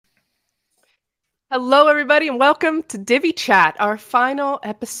Hello, everybody, and welcome to Divi Chat, our final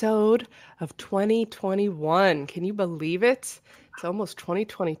episode of 2021. Can you believe it? It's almost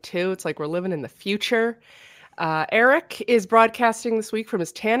 2022. It's like we're living in the future. Eric is broadcasting this week from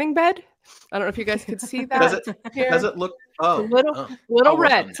his tanning bed. I don't know if you guys could see that. Does it look? Oh, it's a little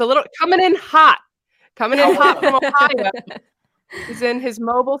red. It's a little coming in hot from Ohio. He's in his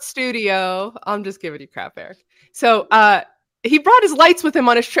mobile studio. I'm just giving you crap, Eric. So, he brought his lights with him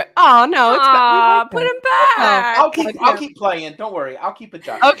on his trip. Oh no! Put him back. I'll keep playing. Don't worry. I'll keep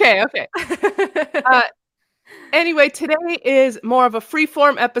adjusting. Okay. Anyway, today is more of a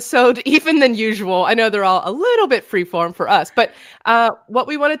freeform episode, even than usual. I know they're all a little bit freeform for us, but what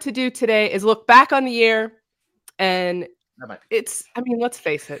we wanted to do today is look back on the year, and let's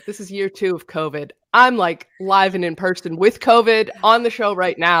face it, this is year 2 of COVID. I'm like live and in person with COVID on the show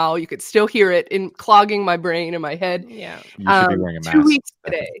right now. You could still hear it in clogging my brain and my head. Yeah, you should be wearing a mask. 2 weeks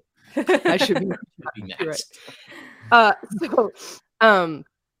today. I should be masked.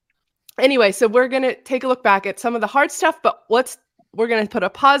 Anyway, so we're going to take a look back at some of the hard stuff, but we're going to put a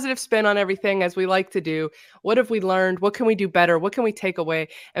positive spin on everything as we like to do. What have we learned? What can we do better? What can we take away?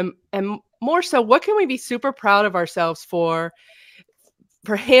 And more so, what can we be super proud of ourselves for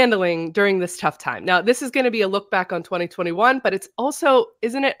handling during this tough time? Now, this is going to be a look back on 2021, but it's also,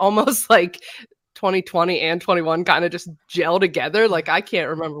 isn't it almost like 2020 and 21 kind of just gel together? Like, I can't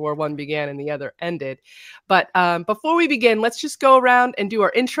remember where one began and the other ended. But before we begin, let's just go around and do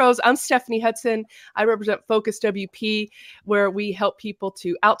our intros. I'm Stephanie Hudson. I represent Focus WP, where we help people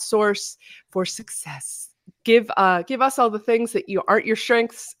to outsource for success. Give us all the things that aren't your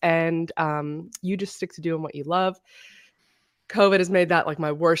strengths, and you just stick to doing what you love. COVID has made that like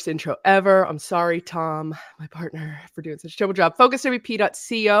my worst intro ever. I'm sorry, Tom, my partner, for doing such a terrible job.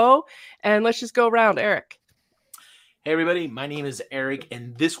 FocusWP.co, and let's just go around. Eric. Hey, everybody. My name is Eric,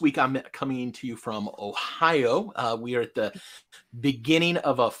 and this week I'm coming to you from Ohio. We are at the beginning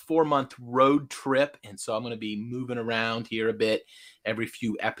of a 4-month road trip, and so I'm going to be moving around here a bit every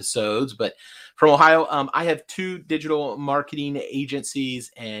few episodes. But from Ohio, I have 2 digital marketing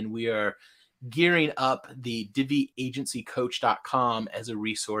agencies, and we are gearing up the DiviAgencyCoach.com as a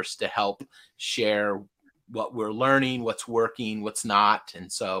resource to help share what we're learning, what's working, what's not.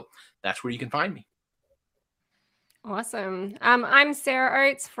 And so that's where you can find me. Awesome. I'm Sarah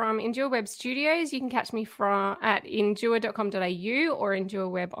Oates from Endure Web Studios. You can catch me at endure.com.au or Endure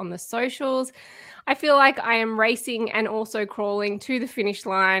Web on the socials. I feel like I am racing and also crawling to the finish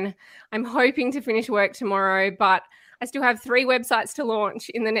line. I'm hoping to finish work tomorrow, but I still have 3 websites to launch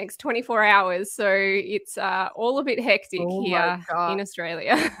in the next 24 hours. So it's all a bit hectic here in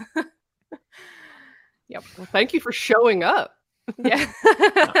Australia. Yep. Well, thank you for showing up. Yeah.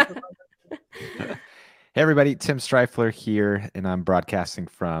 Hey, everybody. Tim Streifler here, and I'm broadcasting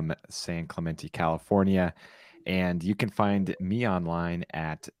from San Clemente, California. And you can find me online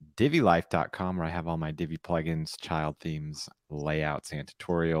at DiviLife.com, where I have all my Divi plugins, child themes, layouts, and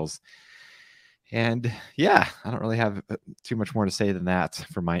tutorials. And yeah, I don't really have too much more to say than that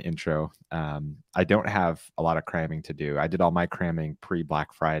for my intro. I don't have a lot of cramming to do. I did all my cramming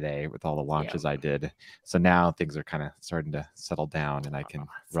pre-Black Friday with all the launches I did. So now things are kind of starting to settle down and I can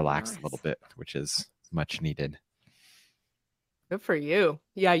relax a little bit, which is much needed. Good for you.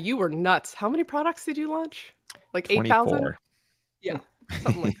 Yeah, you were nuts. How many products did you launch? Like 8,000? Yeah,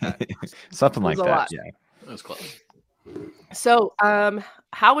 something like that. Something like that, lot. Yeah. That was close. So,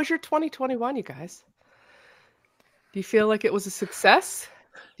 how was your 2021, you guys? Do you feel like it was a success?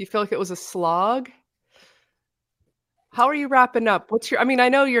 Do you feel like it was a slog? How are you wrapping up? I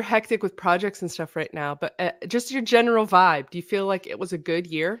know you're hectic with projects and stuff right now, but just your general vibe. Do you feel like it was a good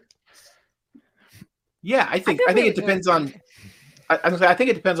year? Yeah, I think it depends on. I think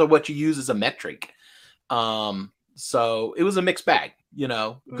it depends on what you use as a metric. So it was a mixed bag,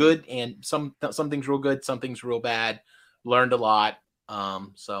 good and some things real good, some things real bad. Learned a lot.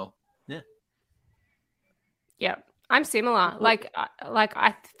 So yeah. Yeah, I'm similar. Like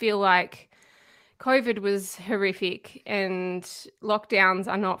I feel like COVID was horrific and lockdowns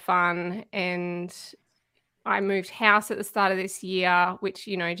are not fun. And I moved house at the start of this year, which,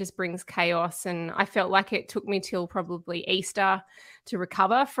 just brings chaos. And I felt like it took me till probably Easter to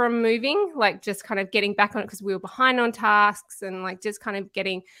recover from moving, like just kind of getting back on it because we were behind on tasks and like just kind of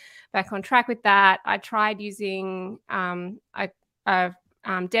getting back on track with that. I tried using a dev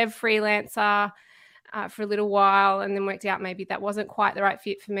freelancer for a little while and then worked out maybe that wasn't quite the right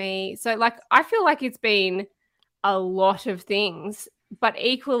fit for me. So like, I feel like it's been a lot of things, but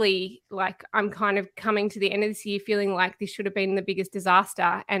equally, like I'm kind of coming to the end of this year feeling like this should have been the biggest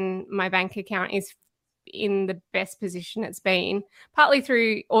disaster and my bank account is in the best position it's been, partly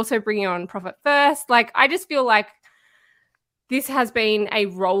through also bringing on Profit First. Like, I just feel like this has been a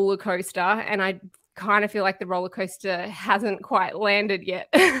roller coaster, and I kind of feel like the roller coaster hasn't quite landed yet.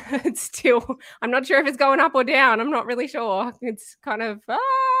 It's still, I'm not sure if it's going up or down. I'm not really sure. It's kind of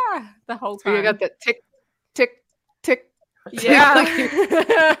the whole time. So you got the tick, tick, tick. Yeah.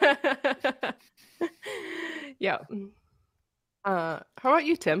 Yeah. How about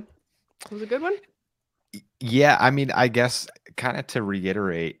you, Tim? Was it a good one? Yeah, I mean, I guess kind of to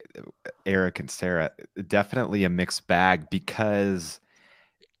reiterate, Eric and Sarah, definitely a mixed bag because,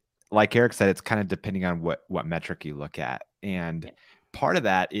 like Eric said, it's kind of depending on what metric you look at. And part of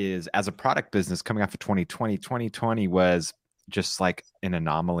that is, as a product business coming off of 2020 was just like an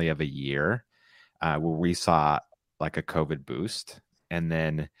anomaly of a year where we saw like a COVID boost. And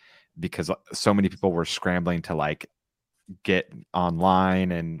then because so many people were scrambling to like get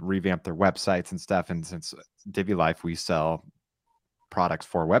online and revamp their websites and stuff. And since Divi Life, we sell products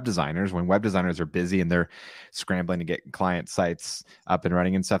for web designers. When web designers are busy and they're scrambling to get client sites up and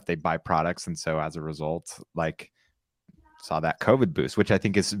running and stuff, they buy products. And so as a result, like saw that COVID boost, which I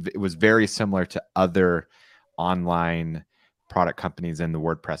think it was very similar to other online product companies in the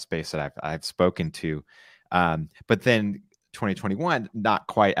WordPress space that I've spoken to. But then 2021, not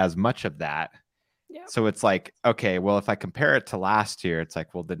quite as much of that. Yep. So it's like, okay, well, if I compare it to last year, it's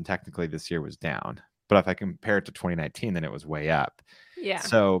like, well, then technically this year was down. But if I compare it to 2019, then it was way up. Yeah.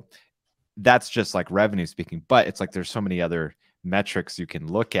 So that's just like revenue speaking. But it's like there's so many other metrics you can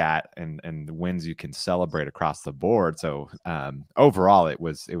look at and wins you can celebrate across the board. So overall, it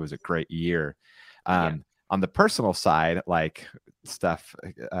was a great year. On the personal side, like stuff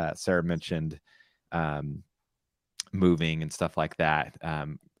Sarah mentioned, moving and stuff like that.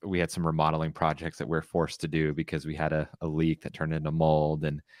 We had some remodeling projects that we're forced to do because we had a leak that turned into mold,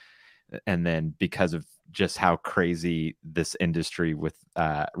 and then because of just how crazy this industry with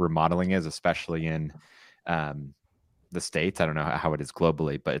remodeling is, especially in the States. I don't know how it is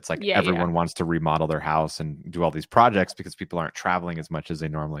globally, but it's like everyone wants to remodel their house and do all these projects because people aren't traveling as much as they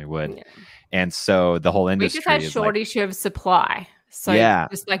normally would. Yeah. And so the whole industry we just had shortage of supply. So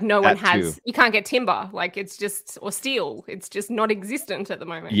just like no one has, you can't get timber, like it's just, or steel, it's just not existent at the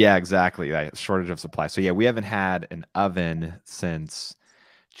moment. Yeah, exactly. Like, shortage of supply. So yeah, we haven't had an oven since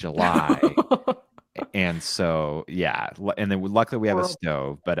July. And so, yeah. And then luckily we have a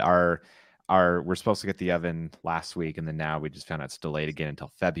stove, but we're supposed to get the oven last week. And then now we just found out it's delayed again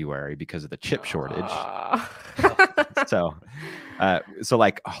until February because of the chip shortage. So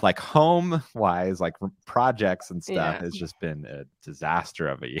like home wise, like projects and stuff has just been a disaster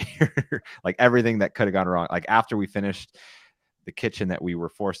of a year. Like everything that could have gone wrong. Like after we finished the kitchen that we were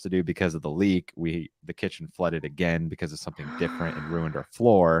forced to do because of the leak, the kitchen flooded again because of something different and ruined our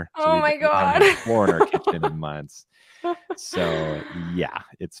floor. So oh my God. Floor in our kitchen in months. So yeah,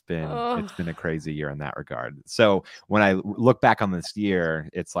 it's been a crazy year in that regard. So when I look back on this year,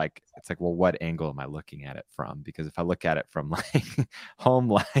 it's like, well, what angle am I looking at it from? Because if I look at it from like home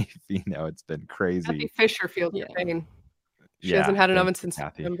life, it's been crazy. Kathy Fisher feels your pain. She hasn't had an oven since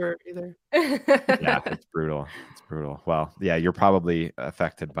September either. Yeah, it's brutal. It's brutal. Well, yeah, you're probably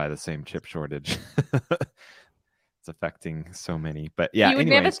affected by the same chip shortage. It's affecting so many. But yeah, you would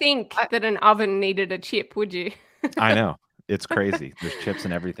never think that an oven needed a chip, would you? I know. It's crazy. There's chips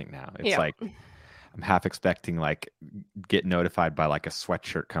and everything now. It's like I'm half expecting like get notified by like a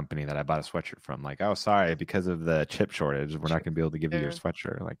sweatshirt company that I bought a sweatshirt from. Like, oh, sorry, because of the chip shortage, we're not going to be able to give you your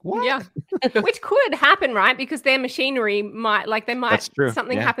sweatshirt. Like, what? Yeah, which could happen, right? Because their machinery might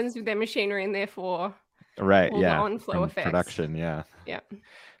something happens with their machinery, and therefore, right? The on-flow effects. Production, yeah.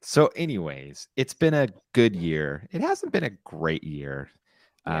 So, anyways, it's been a good year. It hasn't been a great year,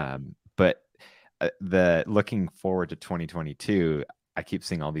 but the looking forward to 2022. I keep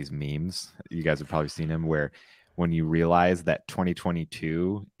seeing all these memes. You guys have probably seen them where when you realize that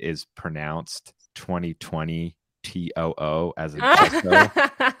 2022 is pronounced 2020 TOO as an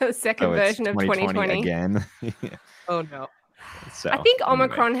the second version of 2020 again. Oh no. So, I think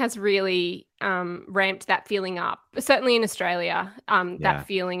Omicron has really ramped that feeling up, certainly in Australia, that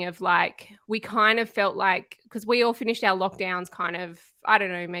feeling of like, we kind of felt like, because we all finished our lockdowns kind of, I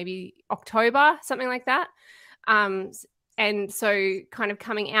don't know, maybe October, something like that. And so kind of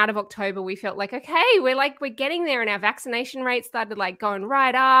coming out of October, we felt like, okay, we're getting there, and our vaccination rates started like going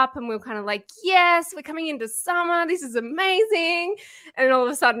right up, and we were kind of like, yes, we're coming into summer. This is amazing. And then all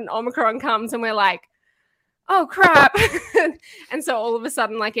of a sudden Omicron comes and we're like, oh crap. And so all of a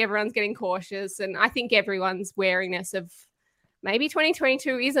sudden, like, everyone's getting cautious, and I think everyone's wariness of maybe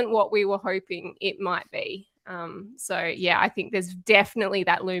 2022 isn't what we were hoping it might be. So yeah, I think there's definitely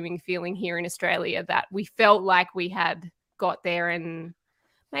that looming feeling here in Australia that we felt like we had got there, and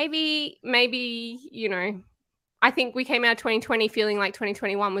maybe, you know, I think we came out of 2020 feeling like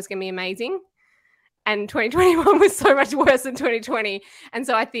 2021 was going to be amazing, and 2021 was so much worse than 2020. And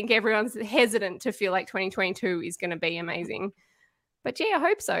so I think everyone's hesitant to feel like 2022 is going to be amazing. But yeah, I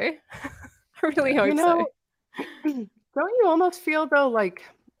hope so. I really hope so. Don't you almost feel though like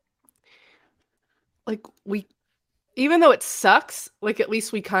we, even though it sucks, like at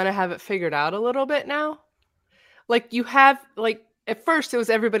least we kind of have it figured out a little bit now? Like you have, like at first it was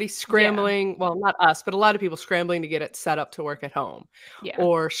everybody scrambling, well, not us, but a lot of people scrambling to get it set up to work at home,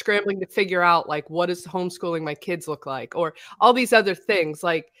 or scrambling to figure out like, what does homeschooling my kids look like, or all these other things.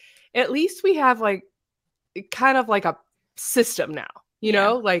 Like at least we have like kind of like a system now, you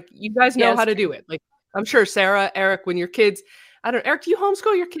know, like you guys know how to do it. Like I'm sure Sarah, Eric, when your kids, Eric, do you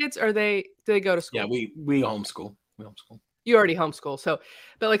homeschool your kids, or do they go to school? Yeah, we homeschool. We homeschool. You already homeschool. So,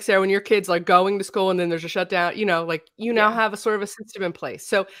 but like Sarah, when your kids are going to school and then there's a shutdown, you know, like you now have a sort of a system in place.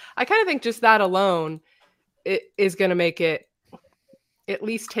 So I kind of think just that alone is going to make it at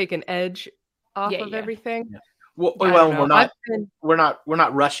least take an edge off of everything. Yeah. Well, we're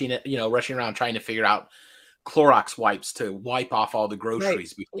not rushing it, rushing around trying to figure out Clorox wipes to wipe off all the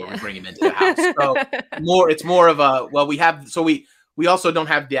groceries before we bring them into the house. So it's more of a, well, we also don't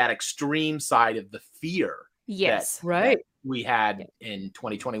have that extreme side of the fear. Yes. That we had in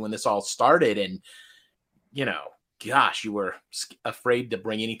 2020 when this all started, and gosh, you were afraid to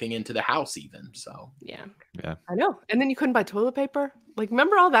bring anything into the house even. So yeah, I know. And then you couldn't buy toilet paper. Like,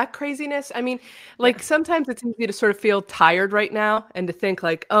 remember all that craziness? I mean, like sometimes it's easy to sort of feel tired right now and to think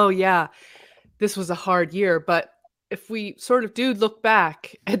like, oh yeah, this was a hard year. But if we sort of do look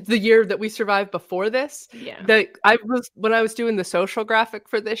back at the year that we survived before this, when I was doing the social graphic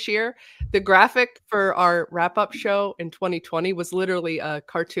for this year, the graphic for our wrap-up show in 2020 was literally a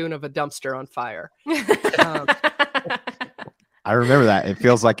cartoon of a dumpster on fire. I remember that. It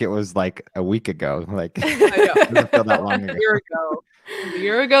feels like it was like a week ago. Like it doesn't feel that long ago. A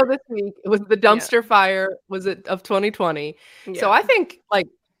year ago this week, it was the dumpster fire of 2020. Yeah. So I think like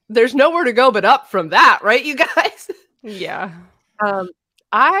there's nowhere to go but up from that, right, you guys? Yeah.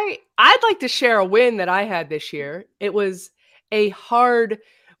 I'd like to share a win that I had this year. It was a hard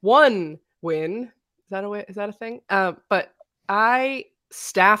won win. Is that a thing? But I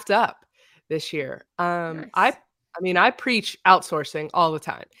staffed up this year. Nice. I preach outsourcing all the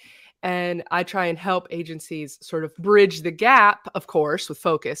time, and I try and help agencies sort of bridge the gap, of course, with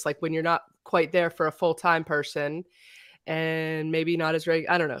focus, like when you're not quite there for a full-time person and maybe not as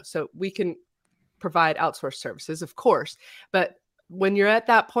regular. I don't know. So we can provide outsourced services, of course. But when you're at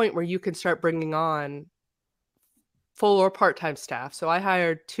that point where you can start bringing on full or part-time staff. So I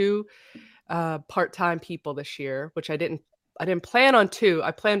hired 2 part-time people this year, which I didn't plan on 2.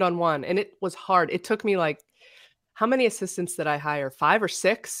 I planned on 1, and it was hard. It took me like, how many assistants did I hire? 5 or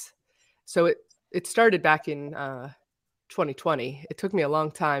 6? So it started back in 2020. It took me a long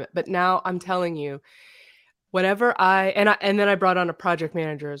time, but now I'm telling you, whenever and then I brought on a project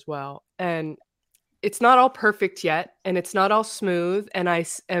manager as well. And it's not all perfect yet, and it's not all smooth. And I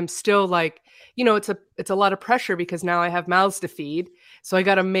am still like, it's a lot of pressure because now I have mouths to feed. So I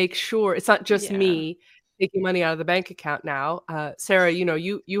got to make sure it's not just me taking money out of the bank account now. Sarah,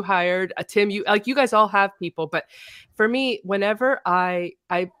 you hired a Tim, you guys all have people, but for me, whenever I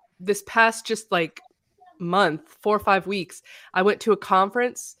this past just like month, 4 or 5 weeks, I went to a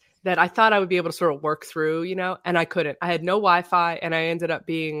conference that I thought I would be able to sort of work through, and I couldn't. I had no Wi-Fi, and I ended up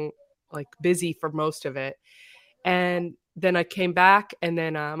being like busy for most of it. And then I came back, and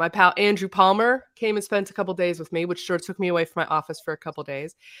then my pal Andrew Palmer came and spent a couple days with me, which sort of took me away from my office for a couple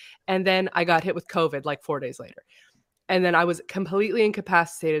days. And then I got hit with COVID like 4 days later. And then I was completely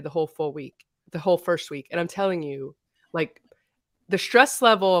incapacitated the whole first week. And I'm telling you, like, the stress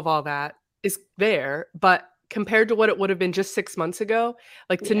level of all that is there, but compared to what it would have been just 6 months ago,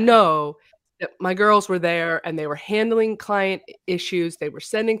 like to know that my girls were there and they were handling client issues. They were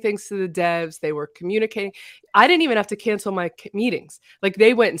sending things to the devs. They were communicating. I didn't even have to cancel my meetings. Like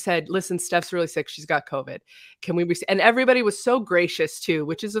they went and said, listen, Steph's really sick. She's got COVID. Can we, and everybody was so gracious too,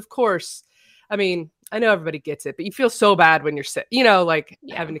 which is of course, I mean, I know everybody gets it, but you feel so bad when you're sick,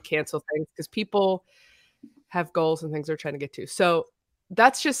 having to cancel things because people have goals and things they're trying to get to. So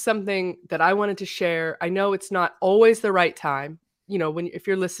that's just something that I wanted to share. I know it's not always the right time. If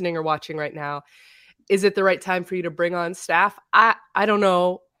you're listening or watching right now, is it the right time for you to bring on staff? I don't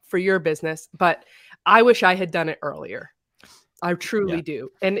know for your business, but I wish I had done it earlier. I truly do.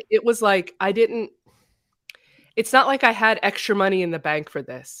 And it was like, it's not like I had extra money in the bank for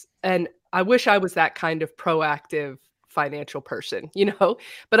this. And I wish I was that kind of proactive financial person,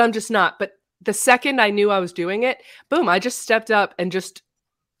 but I'm just not. But the second I knew I was doing it, boom, I just stepped up and just,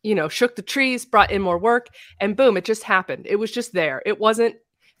 shook the trees, brought in more work, and boom, it just happened. It was just there.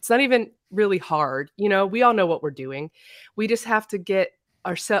 It's not even really hard. We all know what we're doing. We just have to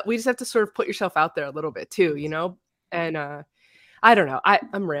we just have to sort of put yourself out there a little bit too, and I don't know.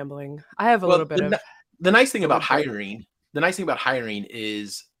 I'm rambling. I have a little bit of the nice thing about hiring. The nice thing about hiring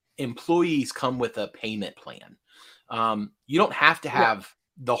is employees come with a payment plan. You don't have to have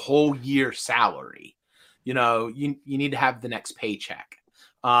the whole year salary. You need to have the next paycheck.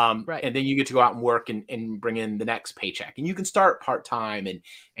 Right. And then you get to go out and work and bring in the next paycheck, and you can start part-time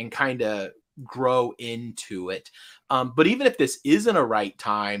and kind of grow into it. But even if this isn't a right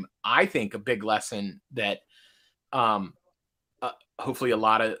time, I think a big lesson that hopefully a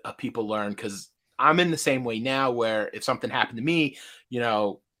lot of people learn, because I'm in the same way now, where if something happened to me,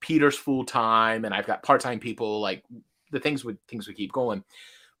 Peter's full-time and I've got part-time people, like the things would keep going.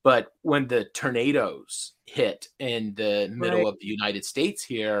 But when the tornadoes hit in the middle of the United States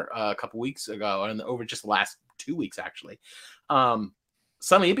here a couple weeks ago, and over just the last 2 weeks, actually,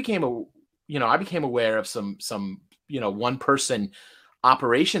 suddenly I became aware of some one person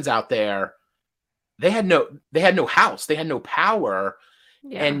operations out there. They had no house, they had no power.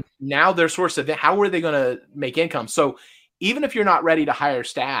 Yeah. And now their source of how are they going to make income? So even if you're not ready to hire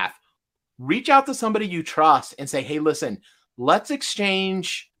staff, reach out to somebody you trust and say, hey, listen, let's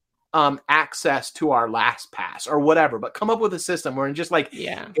exchange access to our LastPass or whatever, but come up with a system where just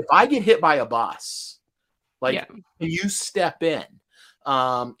if I get hit by a bus, can you step in?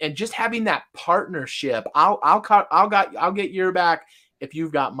 And just having that partnership, I'll get your back if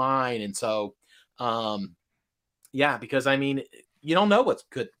you've got mine. And so, because you don't know what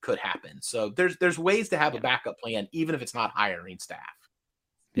could happen. So there's ways to have a backup plan, even if it's not hiring staff.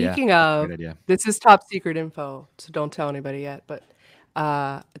 Speaking of, this is top secret info, so don't tell anybody yet, but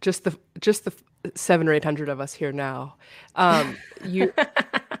just the 700 or 800 of us here now. We're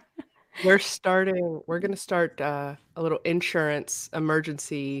going to start a little insurance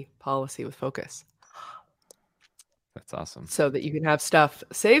emergency policy with Focus. That's awesome. So that you can have stuff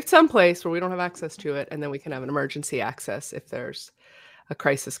saved someplace where we don't have access to it, and then we can have an emergency access if there's a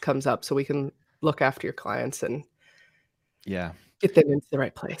crisis comes up, so we can look after your clients and get them into the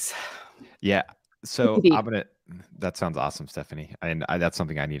right place. Yeah. So that sounds awesome, Stephanie. And that's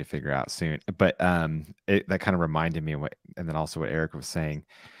something I need to figure out soon. But that kind of reminded me and then also what Eric was saying,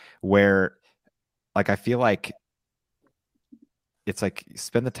 where I feel like it's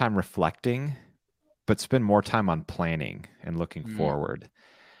spend the time reflecting, but spend more time on planning and looking forward.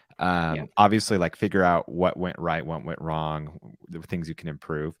 Obviously, figure out what went right, what went wrong, the things you can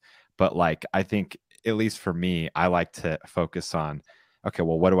improve. But I think, at least for me, I like to focus on, okay,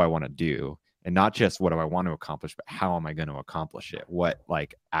 well, what do I want to do? And not just what do I want to accomplish, but how am I going to accomplish it? What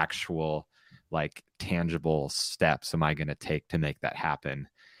actual tangible steps am I going to take to make that happen?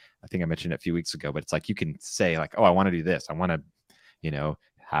 I think I mentioned it a few weeks ago, but it's you can say oh, I want to do this. I want to,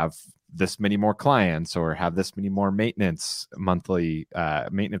 have this many more clients or have this many more monthly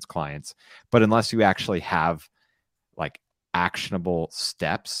maintenance clients. But unless you actually have actionable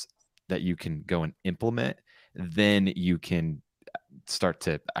steps that you can go and implement, then you can start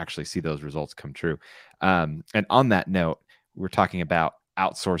to actually see those results come true. And on that note, we're talking about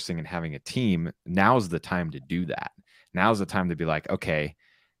outsourcing and having a team. Now's the time to do that. Now's the time to be okay,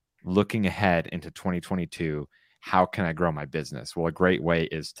 looking ahead into 2022, how can I grow my business? Well, a great way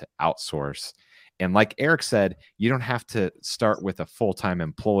is to outsource. And like Eric said, you don't have to start with a full-time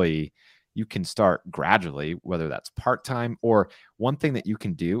employee. You can start gradually, whether that's part-time, or one thing that you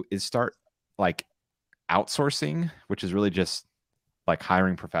can do is start outsourcing, which is really just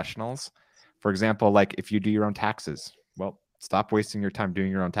hiring professionals. For example, if you do your own taxes, well, stop wasting your time doing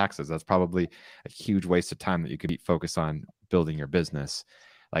your own taxes. That's probably a huge waste of time that you could focus on building your business.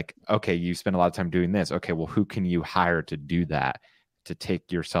 Okay, you spend a lot of time doing this. Okay, well, who can you hire to do that, to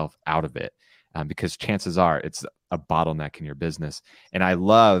take yourself out of it? Because chances are it's a bottleneck in your business. And I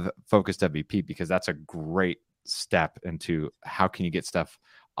love Focus WP because that's a great step into how can you get stuff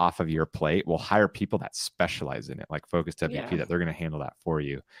off of your plate. Well, hire people that specialize in it, like Focus WP, that they're going to handle that for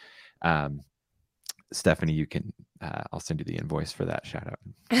you. Stephanie, you can, I'll send you the invoice for that shout out.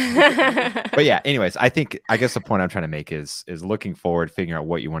 But yeah, anyways, I guess the point I'm trying to make is looking forward, figuring out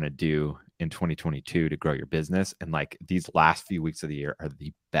what you want to do in 2022 to grow your business. And these last few weeks of the year are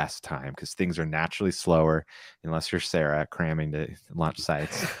the best time because things are naturally slower unless you're Sarah cramming to launch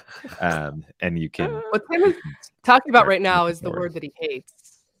sites. And you can. What Tim is talking about right now is the word that he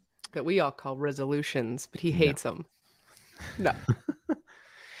hates, that we all call resolutions, but he hates them. No.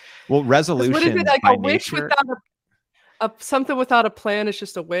 Well, 'Cause resolution what is it, like by a wish nature. without a something without a plan is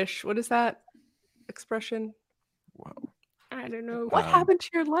just a wish? What is that expression? Whoa. I don't know. What happened to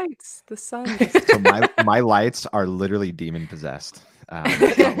your lights? The sun. So my lights are literally demon possessed.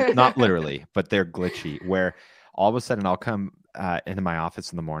 Not literally, but they're glitchy. Where all of a sudden I'll come into my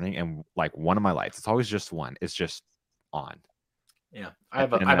office in the morning and like one of my lights, it's always just one, it's just on. Yeah, I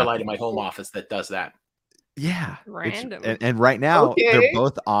have a light in my home office that does that. Yeah, Random. and right now they're Okay.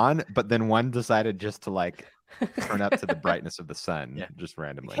 both on, but then one decided just to like turn up to the brightness of the sun, just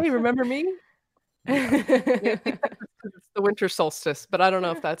randomly. Hey, remember me? It's the winter solstice, but I don't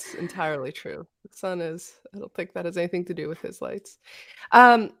know if that's entirely true. The sun is, I don't think that has anything to do with his lights.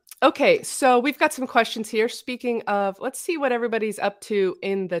 Okay, so we've got some questions here. Speaking of, let's see what everybody's up to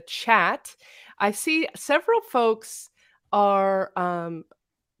in the chat. I see several folks are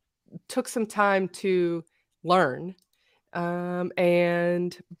took some time to learn.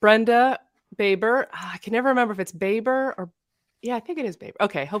 And Brenda Baber, I can never remember if it's Baber or, yeah, I think it is Baber.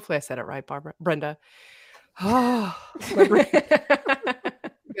 Okay, hopefully I said it right, Brenda. Oh, my brain.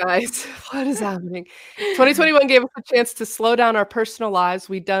 Guys, what is happening? 2021 gave us a chance to slow down our personal lives.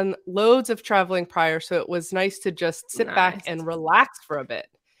 We'd done loads of traveling prior, so it was nice to just sit back and relax for a bit.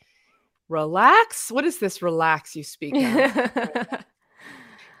 Relax? What is this relax you speak of?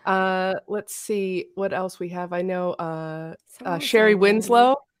 Let's see what else we have. I know Sherry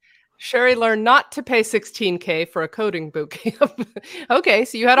Winslow. Sherry learned not to pay $16K for a coding boot camp. Okay,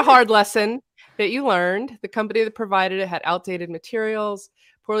 so you had a hard lesson that you learned. The company that provided it had outdated materials,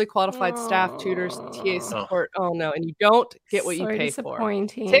 poorly qualified staff, tutors, TA support. Oh no, and you don't get what you pay for.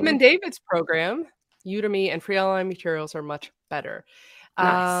 Tim and David's program, Udemy and free online materials are much better.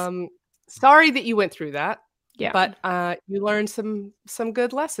 Nice. Sorry that you went through that. Yeah. But you learned some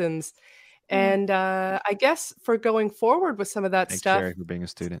good lessons. And I guess for going forward with some of that Thanks, stuff. Sherry, for being a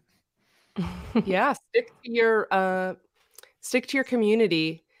student. Yeah, stick to your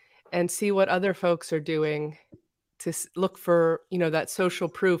community and see what other folks are doing to look for, that social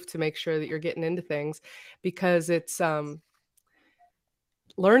proof to make sure that you're getting into things, because it's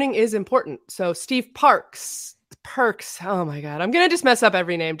learning is important. So Steve Perks. Oh my God, I'm gonna just mess up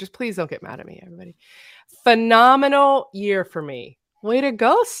every name. Just please don't get mad at me, everybody. Phenomenal year for me. Way to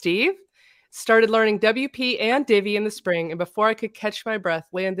go, Steve. Started learning WP and Divi in the spring, and before I could catch my breath,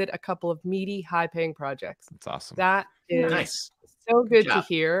 landed a couple of meaty, high-paying projects. That's awesome. That is Nice. So good to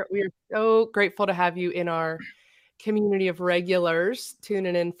hear. We are so grateful to have you in our community of regulars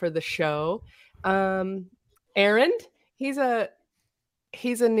tuning in for the show. Aaron, he's a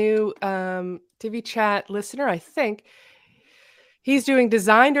new Divi Chat listener, I think. He's doing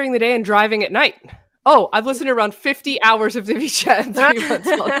design during the day and driving at night. Oh, I've listened to around 50 hours of Divi Chat in 3 months.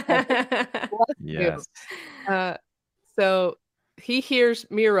 Yes. So he hears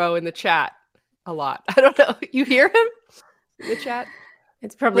Miro in the chat a lot. I don't know. You hear him in the chat?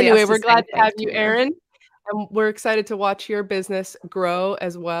 It's probably anyway. We're glad to have you, Aaron, and we're excited to watch your business grow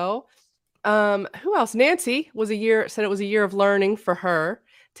as well. Who else? Nancy said it was a year of learning for her,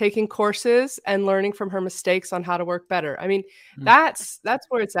 taking courses and learning from her mistakes on how to work better. I mean, that's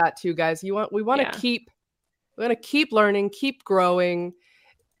where it's at too, guys. We want to keep learning, keep growing.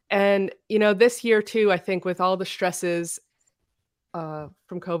 And, this year too, I think with all the stresses from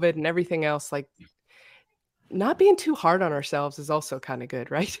COVID and everything else, like not being too hard on ourselves is also kind of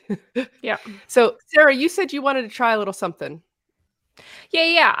good, right? Yeah. So Sarah, you said you wanted to try a little something.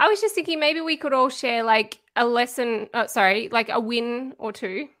 Yeah. I was just thinking maybe we could all share like a lesson, like a win or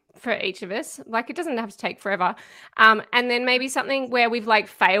two for each of us. Like it doesn't have to take forever. And then maybe something where we've like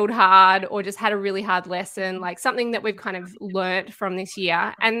failed hard or just had a really hard lesson, like something that we've kind of learnt from this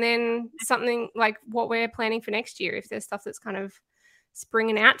year. And then something like what we're planning for next year, if there's stuff that's kind of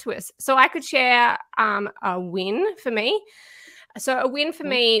springing out to us. So I could share a win for me. So a win for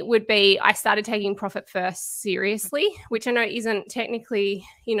me would be I started taking Profit First seriously, which I know isn't technically,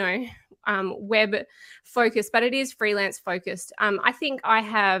 web focused, but it is freelance focused. I think I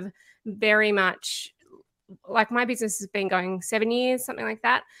have very much, like my business has been going 7 years, something like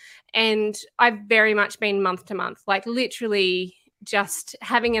that. And I've very much been month to month, like literally just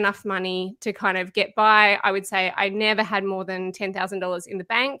having enough money to kind of get by. I would say I never had more than $10,000 in the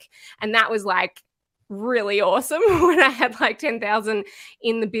bank. And that was like really awesome when I had like 10,000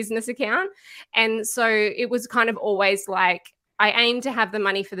 in the business account. And so it was kind of always like, I aimed to have the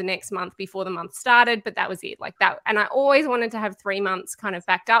money for the next month before the month started, but that was it, like that. And I always wanted to have 3 months kind of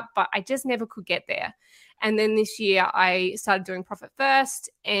backed up, but I just never could get there. And then this year I started doing Profit First,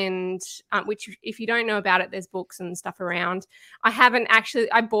 and which if you don't know about it, there's books and stuff around. I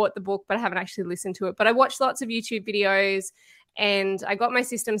bought the book, but I haven't actually listened to it. But I watched lots of YouTube videos and I got my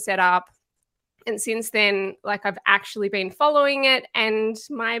system set up. And since then, like, I've actually been following it, and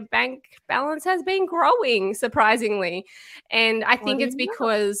my bank balance has been growing, surprisingly. And I think it's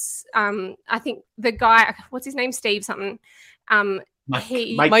because I think the guy, what's his name? Steve something. Mike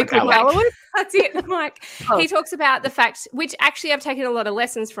Michalowicz? That's it, Mike. He talks about the fact, which actually I've taken a lot of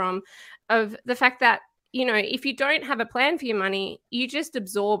lessons from, of the fact that, you know, if you don't have a plan for your money, you just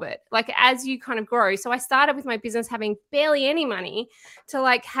absorb it, like, as you kind of grow. So I started with my business having barely any money to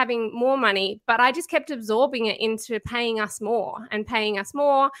like having more money, but I just kept absorbing it into paying us more and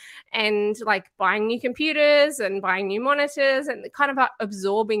like buying new computers and buying new monitors and kind of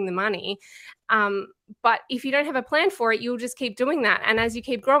absorbing the money. But if you don't have a plan for it, you'll just keep doing that. And as you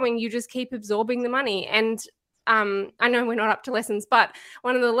keep growing, you just keep absorbing the money. And I know we're not up to lessons, but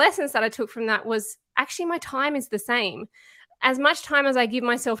one of the lessons that I took from that was actually my time is the same. As much time as I give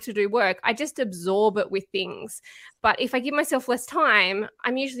myself to do work, I just absorb it with things. But if I give myself less time,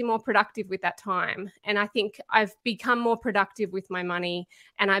 I'm usually more productive with that time. And I think I've become more productive with my money.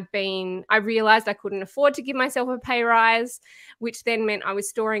 And I realized I couldn't afford to give myself a pay rise, which then meant I was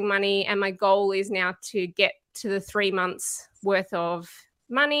storing money. And my goal is now to get to the 3 months worth of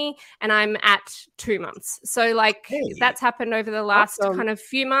money, and I'm at 2 months. So like that's happened over the last kind of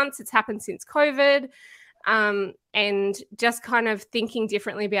few months. It's happened since COVID. And just kind of thinking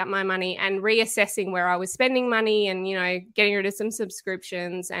differently about my money and reassessing where I was spending money and, you know, getting rid of some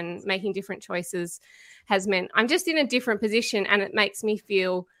subscriptions and making different choices has meant I'm just in a different position, and it makes me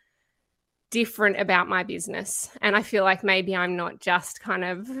feel different about my business. And I feel like maybe I'm not just kind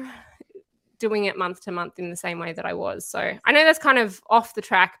of doing it month to month in the same way that I was. So I know that's kind of off the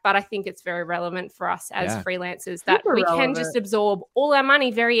track, but I think it's very relevant for us as freelancers that we can just absorb all our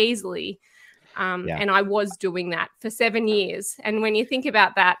money very easily. And I was doing that for 7 years. And when you think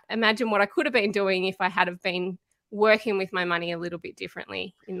about that, imagine what I could have been doing if I had have been working with my money a little bit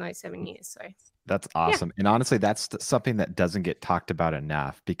differently in those 7 years. So that's awesome. And honestly, that's something that doesn't get talked about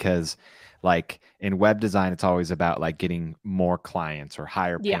enough, because like in web design, it's always about like getting more clients or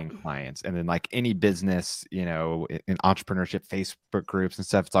higher paying clients. And then like any business, you know, in entrepreneurship, Facebook groups and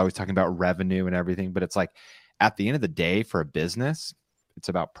stuff, it's always talking about revenue and everything. But it's like at the end of the day, for a business, it's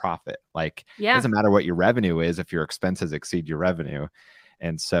about profit. Like it doesn't matter what your revenue is if your expenses exceed your revenue.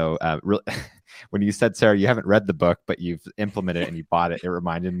 And so when you said, Sarah, you haven't read the book, but you've implemented it and you bought it, it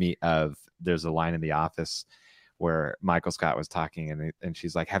reminded me of, there's a line in The Office where Michael Scott was talking and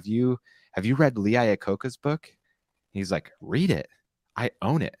she's like, have you read Lee Iacocca's book? He's like, read it. I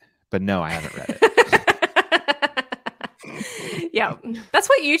own it. But no, I haven't read it. Yeah, that's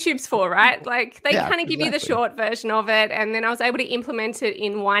what YouTube's for, right? Like they kind of give you the short version of it. And then I was able to implement it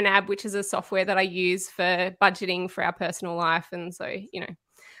in YNAB, which is a software that I use for budgeting for our personal life. And so, you know,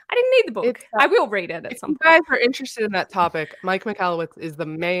 I didn't need the book. I will read it at some point. If you guys are interested in that topic, Mike Michalowicz is the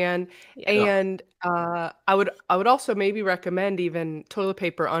man. And I would also maybe recommend even Toilet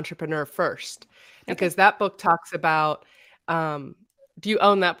Paper Entrepreneur First, because that book talks about, do you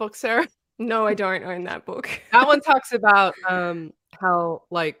own that book, Sarah? No, I don't own that book. That one talks about how,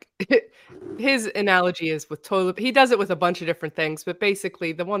 like, his analogy is with toilet. He does it with a bunch of different things, but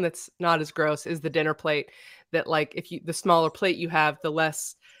basically the one that's not as gross is the dinner plate. That, like, if the smaller plate you have, the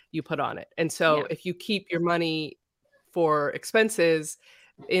less you put on it. And so if you keep your money for expenses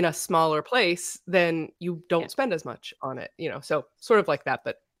in a smaller place, then you don't spend as much on it. You know, so sort of like that,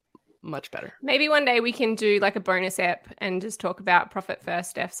 but much better. Maybe one day we can do like a bonus ep and just talk about Profit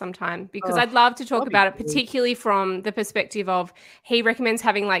First, Steph, sometime, because I'd love to talk about it, particularly from the perspective of he recommends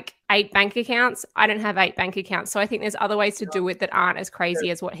having like 8 bank accounts. I don't have 8 bank accounts. So I think there's other ways to do it that aren't as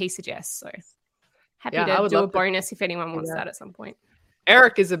crazy as what he suggests. So happy to do a bonus if anyone wants that at some point.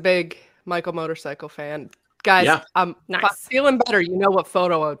 Eric is a big Michael Motorcycle fan. Guys, I'm feeling better. You know what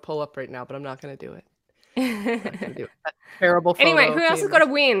photo I would pull up right now, but I'm not going to do it. That terrible photo. Anyway, who else has got a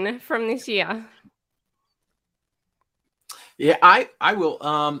win from this year? Yeah, I will.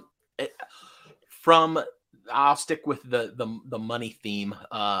 I'll stick with the money theme.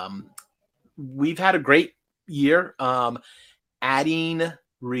 We've had a great year. Adding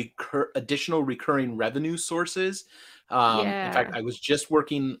additional recurring revenue sources. In fact, I was just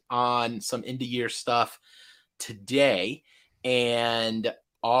working on some end of year stuff today, and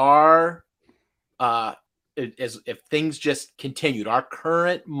if things just continued, our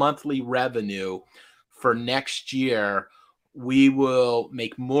current monthly revenue for next year, we will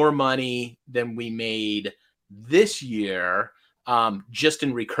make more money than we made this year, just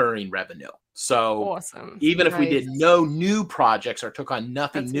in recurring revenue. So awesome. Even if we did no new projects or took on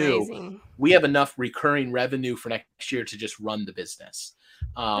nothing new, we have enough recurring revenue for next year to just run the business.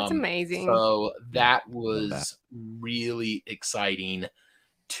 That's amazing. So that was really exciting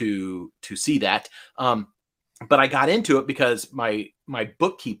to see that. But I got into it because my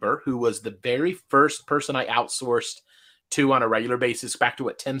bookkeeper, who was the very first person I outsourced to on a regular basis, back to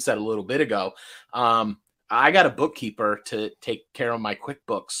what Tim said a little bit ago, I got a bookkeeper to take care of my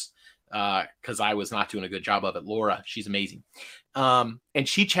QuickBooks because I was not doing a good job of it. Laura, she's amazing. And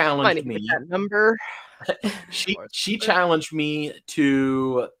she challenged me. That number. she challenged me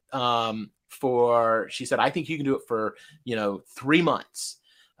to she said, I think you can do it for 3 months.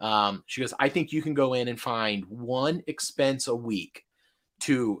 She goes, I think you can go in and find one expense a week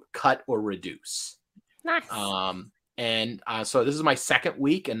to cut or reduce. Nice. So this is my second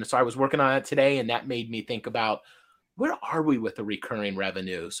week. And so I was working on it today, and that made me think about, where are we with the recurring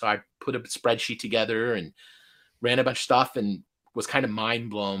revenue? So I put a spreadsheet together and ran a bunch of stuff and was kind of mind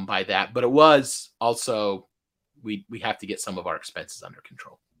blown by that. But it was also, we have to get some of our expenses under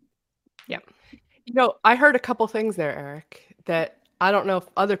control. Yep. I heard a couple things there, Eric, that I don't know if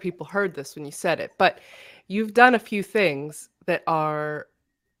other people heard this when you said it, but you've done a few things that are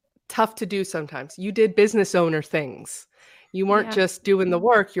tough to do sometimes. You did business owner things. You weren't just doing the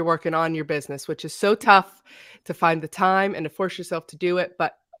work, you're working on your business, which is so tough to find the time and to force yourself to do it.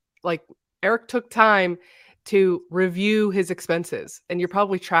 But like Eric took time to review his expenses, and you're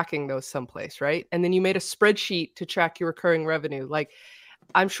probably tracking those someplace, right? And then you made a spreadsheet to track your recurring revenue. Like,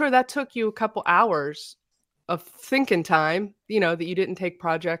 I'm sure that took you a couple hours of thinking time, that you didn't take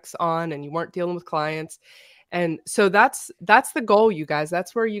projects on and you weren't dealing with clients. And so that's the goal, you guys.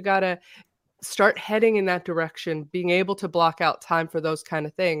 That's where you got to start heading in that direction, being able to block out time for those kind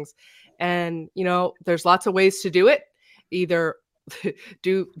of things. And, there's lots of ways to do it. Either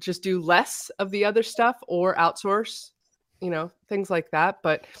do less of the other stuff or outsource, things like that.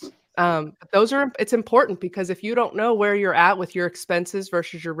 But it's important, because if you don't know where you're at with your expenses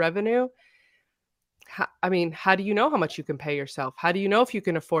versus your revenue, how do you know how much you can pay yourself? How do you know if you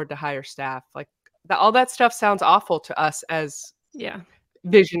can afford to hire staff? Like all that stuff sounds awful to us as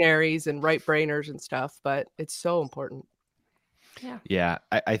visionaries and right brainers and stuff, but it's so important. Yeah.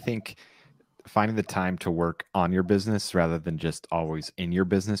 I think finding the time to work on your business rather than just always in your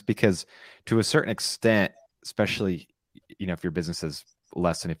business, because to a certain extent, especially, if your business is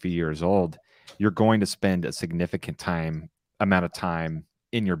less than a few years old, you're going to spend a significant amount of time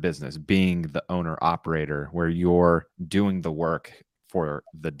in your business being the owner operator, where you're doing the work for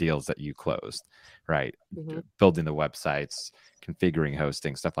the deals that you closed, right? Mm-hmm. Building the websites, configuring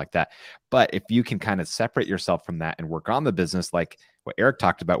hosting, stuff like that. But if you can kind of separate yourself from that and work on the business, like what Eric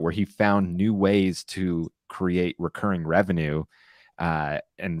talked about, where he found new ways to create recurring revenue, and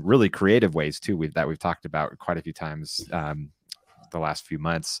really creative ways too, that we've talked about quite a few times the last few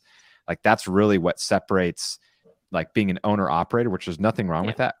months. Like that's really what separates like being an owner operator, which there's nothing wrong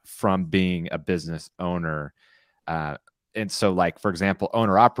with that, from being a business owner. And so like, for example,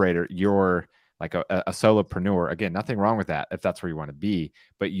 owner operator, you're like a solopreneur. Again, nothing wrong with that if that's where you want to be,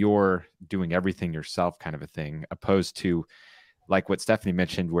 but you're doing everything yourself kind of a thing, opposed to like what Stephanie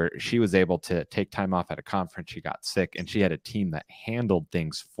mentioned, where she was able to take time off at a conference. She got sick and she had a team that handled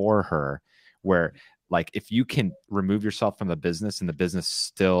things for her, where like, if you can remove yourself from the business and the business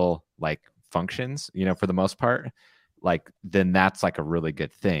still like functions, for the most part, like, then that's like a really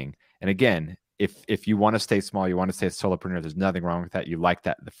good thing. And again, if you want to stay small, you want to stay a solopreneur, there's nothing wrong with that. You like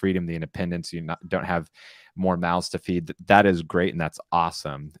that, the freedom, the independence, don't have more mouths to feed. That is great. And that's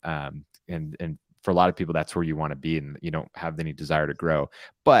awesome. And for a lot of people, that's where you want to be, and you don't have any desire to grow.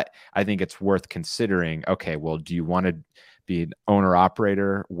 But I think it's worth considering, okay, well, do you want to be an owner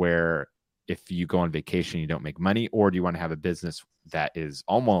operator where if you go on vacation, you don't make money, or do you want to have a business that is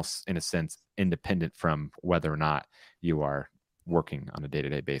almost, in a sense, independent from whether or not you are working on a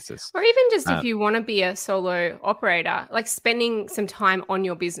day-to-day basis? Or even just if you want to be a solo operator, like spending some time on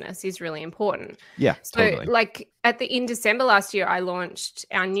your business is really important. Yeah, so totally. Like in December last year, I launched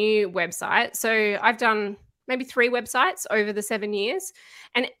our new website. So I've done maybe 3 websites over the 7 years,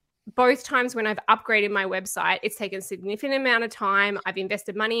 and both times when I've upgraded my website, it's taken a significant amount of time. I've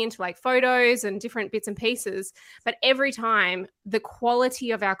invested money into like photos and different bits and pieces, but every time the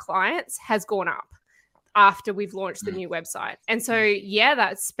quality of our clients has gone up after we've launched the new website. And so,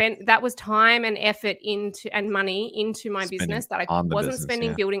 that was time and effort and money into my business that I wasn't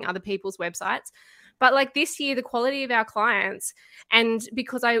spending building other people's websites. But like this year, the quality of our clients, and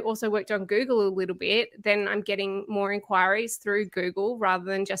because I also worked on Google a little bit, then I'm getting more inquiries through Google rather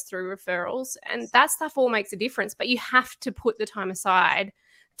than just through referrals. And that stuff all makes a difference, but you have to put the time aside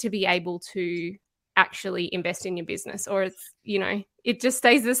to be able to actually invest in your business, or it's, you know, it just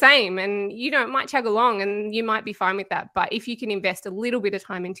stays the same, and, you know, it might chug along and you might be fine with that. But if you can invest a little bit of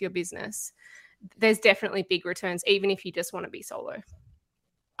time into your business, there's definitely big returns, even if you just want to be solo.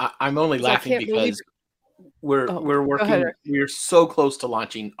 I'm only laughing because we're working. We're so close to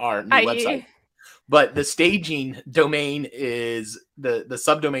launching our new website, but the staging domain is the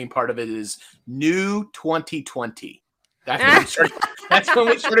subdomain part of it is new 2020. That's when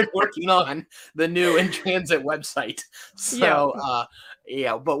we started working on the new In Transit website. So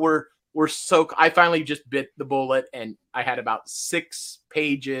but we're so, I finally just bit the bullet, and I had about 6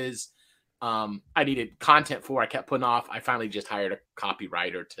 pages I needed content for. I kept putting off. I finally just hired a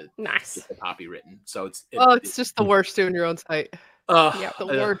copywriter to get the copy written. So it's just the worst doing your own site.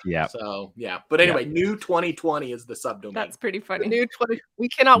 The worst. So but anyway, new 2020 is the subdomain. That's pretty funny. The new 20. We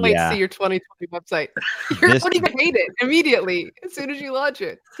cannot wait to see your 2020 website. You're going to hate it immediately as soon as you launch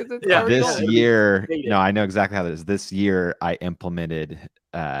it. This year, no, I know exactly how this is. This year, I implemented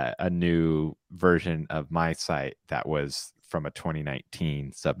a new version of my site that was from a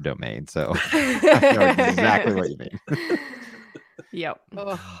 2019 subdomain. So I know exactly what you mean. Yep.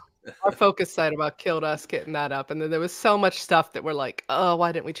 Our focus site about killed us getting that up. And then there was so much stuff that we're like, oh,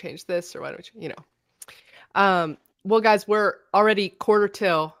 why didn't we change this? Or why don't we, well, guys, we're already quarter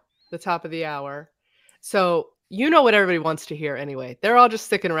till the top of the hour. So you know what everybody wants to hear anyway. They're all just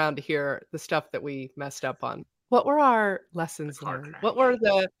sticking around to hear the stuff that we messed up on. What were our lessons learned? What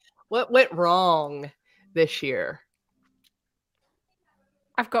went wrong this year?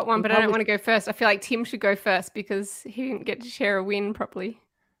 I've got one, but I don't want to go first. I feel like Tim should go first because he didn't get to share a win properly.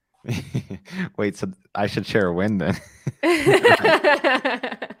 Wait, so I should share a win then?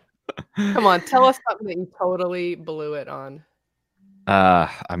 Come on, tell us something that you totally blew it on.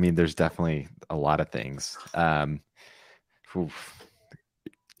 I mean, there's definitely a lot of things. I'm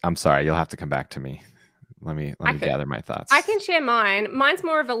sorry, you'll have to come back to me. Let me gather my thoughts. I can share mine. Mine's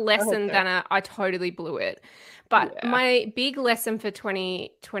more of a lesson than I totally blew it. But my big lesson for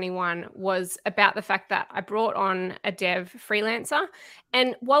 2021 was about the fact that I brought on a dev freelancer.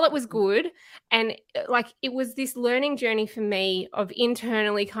 And while it was good, and like it was this learning journey for me of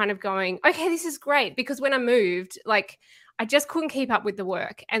internally kind of going, okay, this is great. Because when I moved, like I just couldn't keep up with the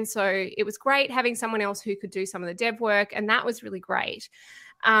work. And so it was great having someone else who could do some of the dev work. And that was really great.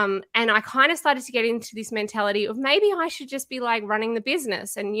 And I kind of started to get into this mentality of maybe I should just be like running the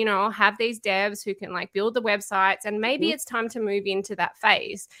business and, have these devs who can like build the websites, and maybe it's time to move into that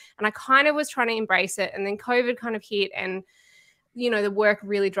phase. And I kind of was trying to embrace it. And then COVID kind of hit and, the work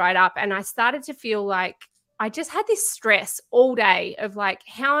really dried up. And I started to feel like I just had this stress all day of like,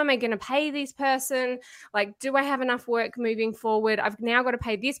 how am I going to pay this person? Like, do I have enough work moving forward? I've now got to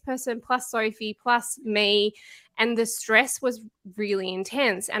pay this person plus Sophie plus me. And the stress was really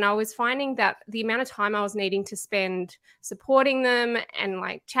intense. And I was finding that the amount of time I was needing to spend supporting them and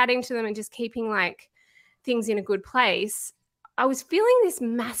like chatting to them and just keeping like things in a good place, I was feeling this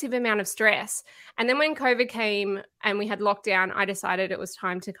massive amount of stress. And then when COVID came and we had lockdown, I decided it was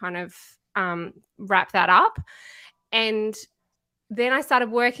time to kind of wrap that up. And then I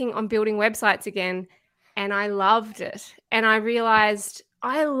started working on building websites again, and I loved it. And I realized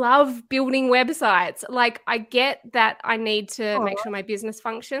I love building websites. Like, I get that I need to make sure my business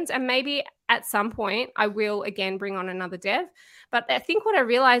functions, and maybe at some point I will again bring on another dev. But I think what I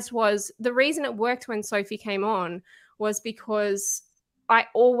realized was the reason it worked when Sophie came on was because I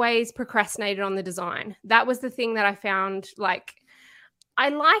always procrastinated on the design. That was the thing that I found, like, I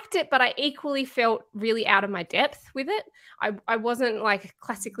liked it, but I equally felt really out of my depth with it. I wasn't like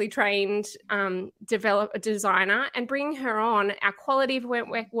classically trained designer, and bringing her on, our quality of work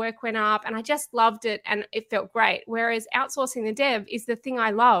went up, and I just loved it and it felt great. Whereas outsourcing the dev is the thing I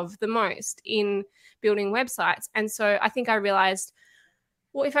love the most in building websites. And so I think I realized,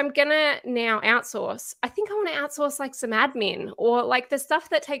 well, if I'm going to now outsource, I think I want to outsource like some admin or like the stuff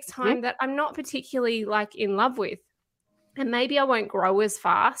that takes time that I'm not particularly like in love with. And maybe I won't grow as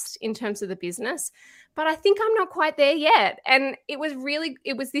fast in terms of the business, but I think I'm not quite there yet. And it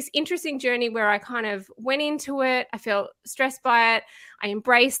was this interesting journey where I kind of went into it. I felt stressed by it. I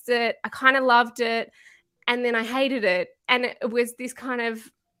embraced it. I kind of loved it. And then I hated it. And it was this kind of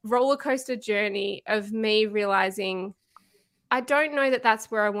roller coaster journey of me realizing I don't know that that's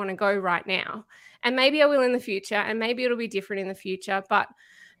where I want to go right now. And maybe I will in the future, and maybe it'll be different in the future. But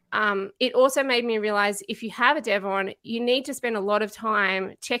it also made me realize if you have a dev on, you need to spend a lot of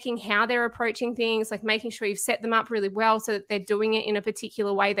time checking how they're approaching things, like making sure you've set them up really well so that they're doing it in a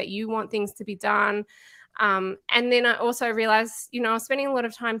particular way that you want things to be done. And then I also realized, I was spending a lot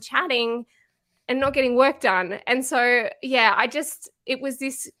of time chatting and not getting work done. And so, yeah, it was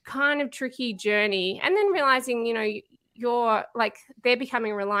this kind of tricky journey. And then realizing, you know, you're like, they're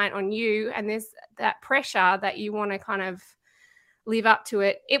becoming reliant on you, and there's that pressure that you want to kind of live up to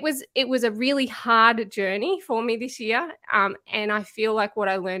it. It was a really hard journey for me this year. And I feel like what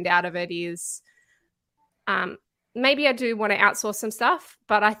I learned out of it is maybe I do want to outsource some stuff,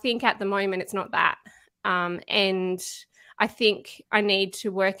 but I think at the moment it's not that. And I think I need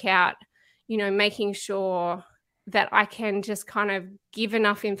to work out, you know, making sure that I can just kind of give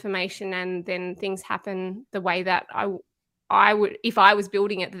enough information, and then things happen the way that I would, if I was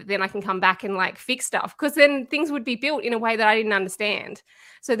building it, then I can come back and like fix stuff, because then things would be built in a way that I didn't understand.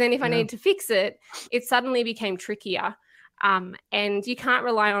 So then if I need to fix it, it suddenly became trickier. And you can't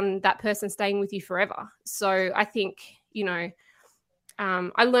rely on that person staying with you forever. So I think, you know,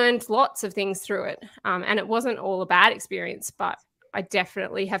 I learned lots of things through it. And it wasn't all a bad experience, but I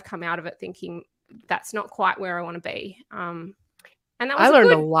definitely have come out of it thinking that's not quite where I want to be. And that was I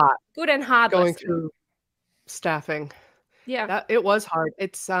learned a lot. Good and hard going lesson. through staffing. Yeah. It was hard.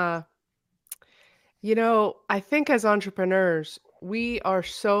 It's, you know, I think as entrepreneurs, we are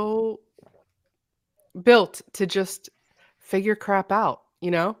so built to just figure crap out,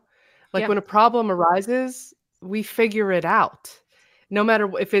 you know? Like when a problem arises, we figure it out. No matter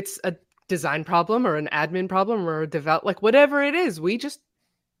if it's a design problem or an admin problem or a like whatever it is, we just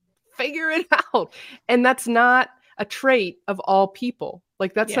figure it out. And that's not a trait of all people.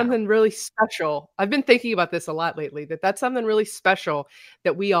 Like that's something really special. I've been thinking about this a lot lately, that's something really special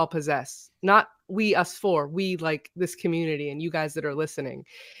that we all possess. Not we, us four, we like this community and you guys that are listening.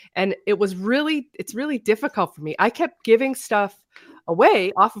 And it's really difficult for me. I kept giving stuff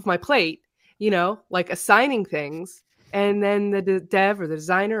away off of my plate, you know, like assigning things. And then the dev or the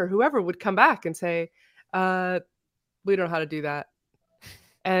designer or whoever would come back and say, we don't know how to do that.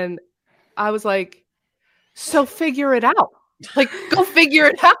 And I was like, so figure it out. Like, go figure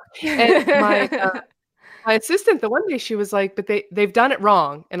it out. And my assistant, the one day she was like, but they've done it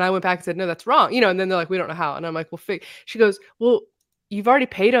wrong. And I went back and said, no, that's wrong. You know, and then they're like, we don't know how. And I'm like, well, she goes, well, you've already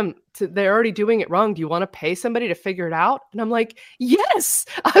paid them they're already doing it wrong. Do you want to pay somebody to figure it out? And I'm like, yes,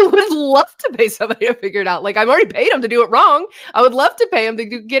 I would love to pay somebody to figure it out. Like I've already paid them to do it wrong. I would love to pay them to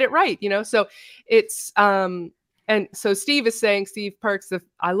get it right. You know? So it's, and so Steve is saying, Steve Perks,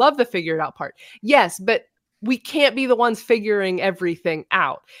 I love the figure it out part. Yes, but we can't be the ones figuring everything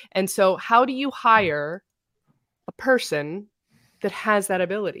out. And so how do you hire a person that has that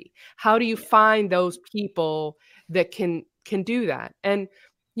ability? How do you find those people that can do that? And,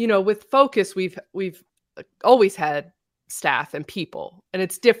 you know, with Focus, we've always had staff and people, and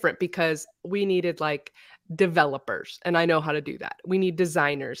it's different because we needed like developers, and I know how to do that. We need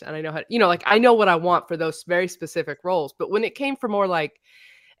designers, and I know how to, you know, like I know what I want for those very specific roles. But when it came for more like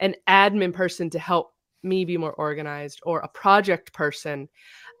an admin person to help me be more organized, or a project person,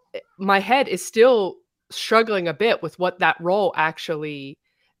 my head is still struggling a bit with what that role actually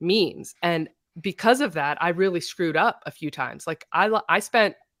means. And because of that, I really screwed up a few times. Like I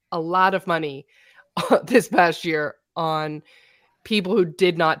spent a lot of money this past year on people who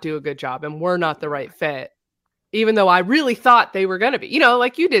did not do a good job and were not the right fit, even though I really thought they were going to be, you know,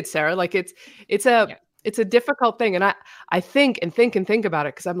 like you did, Sarah. Like it's a difficult thing. And I think about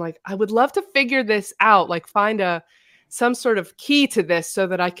it, because I'm like, I would love to figure this out, like find some sort of key to this so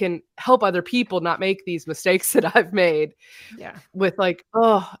that I can help other people not make these mistakes that I've made. Yeah. With like,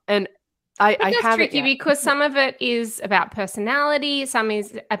 and I haven't tricky yet. Because some of it is about personality, some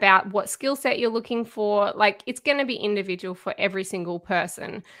is about what skill set you're looking for. Like it's going to be individual for every single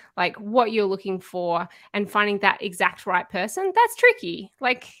person, like what you're looking for and finding that exact right person. That's tricky.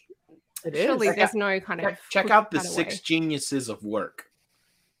 Like surely there's no kind of check out the 6 geniuses of work.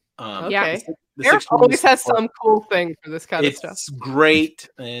 Okay. Eric always has some cool thing for this kind of stuff. It's great,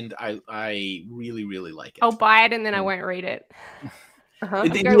 and I really, really like it. I'll buy it and then I won't read it. He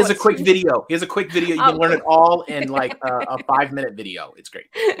has a quick video. You can learn it all in like a 5-minute video. It's great.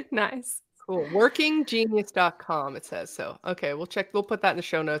 Nice. Cool. Workinggenius.com, it says. So, okay, we'll put that in the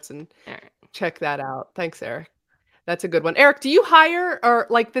show notes and check that out. Thanks, Eric. That's a good one. Eric, do you hire, or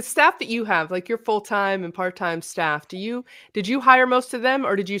like the staff that you have, like your full-time and part-time staff, did you hire most of them,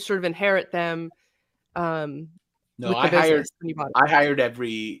 or did you sort of inherit them? No, I hired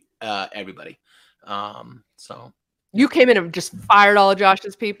everybody. So you came in and just fired all of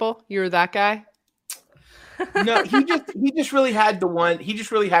Josh's people? You were that guy? No, he just really had one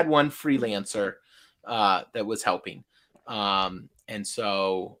freelancer that was helping. And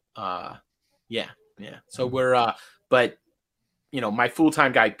so yeah. So we're but you know, my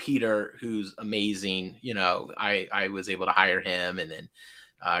full-time guy Peter, who's amazing, you know, I was able to hire him, and then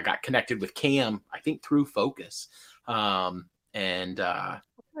got connected with Cam, I think through Focus. Yeah.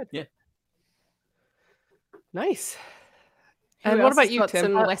 Nice. Who And what else about has you, got Tim?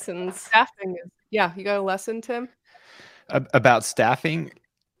 some How- lessons? Staffing is, yeah, you got a lesson, Tim? About staffing?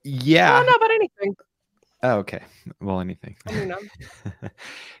 Yeah. Oh, no, but anything. Oh, okay. Well, anything. I mean,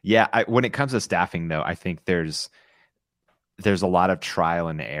 Yeah. When it comes to staffing, though, I think there's a lot of trial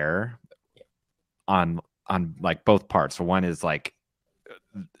and error on like both parts. So one is like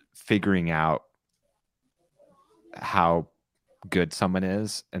figuring out how good someone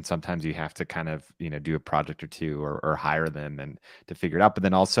is, and sometimes you have to kind of do a project or two or hire them and to figure it out. But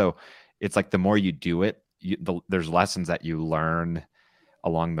then also, it's like the more you do it, there's lessons that you learn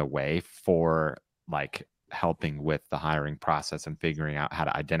along the way for like helping with the hiring process and figuring out how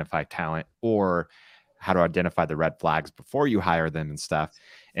to identify talent or how to identify the red flags before you hire them and stuff.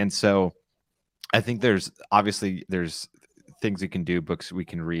 And so I think there's things we can do, books we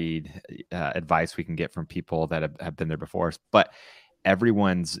can read, advice we can get from people that have been there before us, but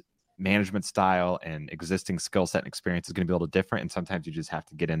everyone's management style and existing skill set and experience is going to be a little different. And sometimes you just have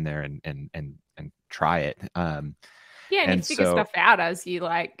to get in there and try it. Yeah, and you figure stuff out as you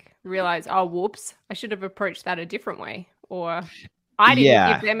like realize, oh, whoops, I should have approached that a different way. Or I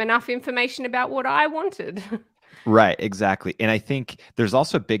didn't give them enough information about what I wanted. Right, exactly. And I think there's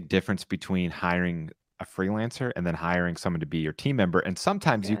also a big difference between hiring a freelancer and then hiring someone to be your team member. And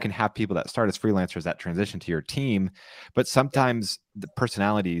sometimes you can have people that start as freelancers that transition to your team, but sometimes the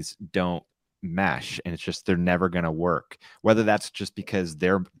personalities don't mesh and it's just they're never going to work. Whether that's just because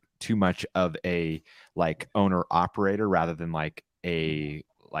they're too much of a like owner operator rather than like a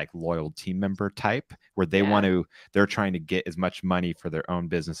loyal team member type where they're trying to get as much money for their own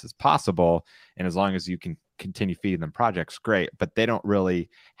business as possible. And as long as you can continue feeding them projects, great. But they don't really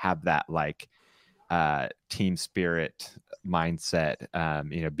have that like team spirit mindset,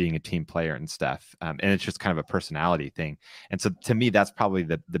 being a team player and stuff. And it's just kind of a personality thing. And so to me, that's probably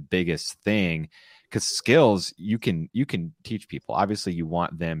the biggest thing, because skills you can teach people. Obviously you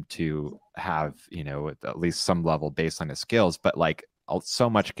want them to have, at least some level baseline of skills, but like so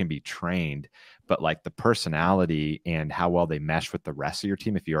much can be trained, but like the personality and how well they mesh with the rest of your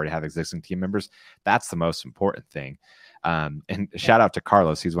team, if you already have existing team members, that's the most important thing. And shout out to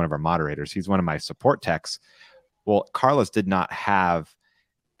Carlos. He's one of our moderators. He's one of my support techs. Well, Carlos did not have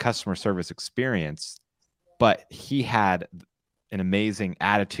customer service experience, but he had an amazing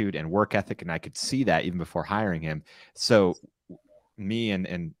attitude and work ethic. And I could see that even before hiring him. So me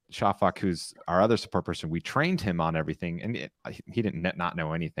and Shafak, who's our other support person, we trained him on everything. And he didn't not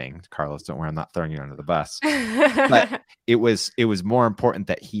know anything. Carlos, don't worry, I'm not throwing you under the bus. But it was more important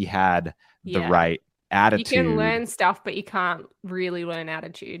that he had the right attitude. You can learn stuff, but you can't really learn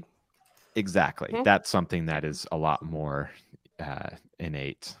attitude. Exactly. Mm-hmm. That's something that is a lot more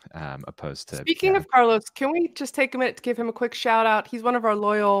innate, opposed to. Speaking of Carlos, can we just take a minute to give him a quick shout out? He's one of our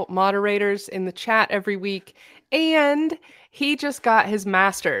loyal moderators in the chat every week, and he just got his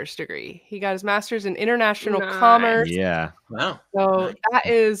master's degree. He got his master's in international commerce. Yeah. Wow. So that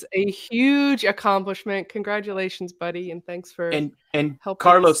is a huge accomplishment. Congratulations, buddy, and thanks for and helping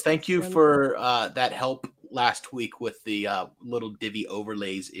Carlos, us. thank you for that help last week with the little Divi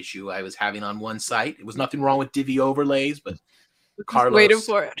overlays issue I was having on one site. It was nothing wrong with Divi overlays, but Carlos, waiting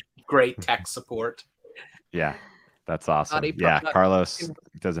for it. Great tech support. Yeah, that's awesome. Yeah, Carlos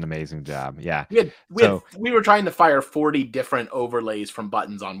does an amazing job. Yeah, we were trying to fire 40 different overlays from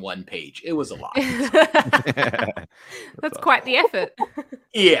buttons on one page. It was a lot. That's quite the effort.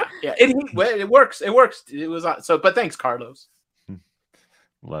 Yeah. It works. It was so. But thanks, Carlos.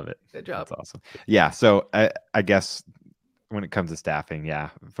 Love it. Good job. That's awesome. Yeah. So I guess when it comes to staffing,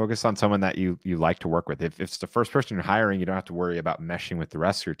 focus on someone that you like to work with. If it's the first person you're hiring, you don't have to worry about meshing with the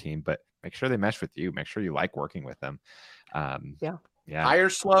rest of your team, but make sure they mesh with you. Make sure you like working with them. Yeah. Hire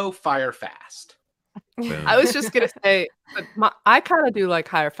slow, fire fast. Boom. I was just gonna say, but I kind of do like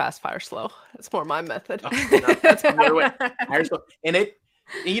hire fast, fire slow. That's more my method. That's another way. Hire slow, and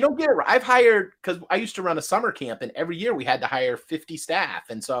you don't get it. I've hired, because I used to run a summer camp, and every year we had to hire 50 staff,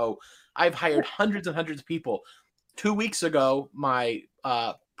 and so I've hired hundreds and hundreds of people. 2 weeks ago, my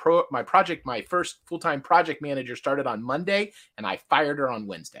first full-time project manager started on Monday, and I fired her on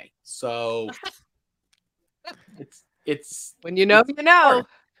Wednesday. So it's when you know, you know. Hard.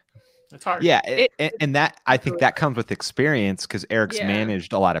 It's hard. Yeah, and that I think that comes with experience, because Eric's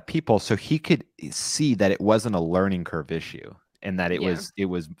managed a lot of people, so he could see that it wasn't a learning curve issue, and that it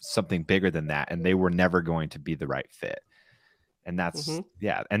was something bigger than that, and they were never going to be the right fit. And that's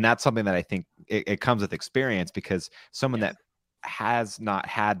and that's something that I think it comes with experience, because someone that has not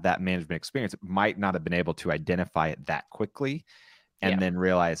had that management experience might not have been able to identify it that quickly. and Yeah. then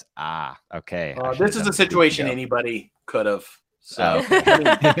realize, okay. I This should've is done a this weeks situation ago. anybody could have. So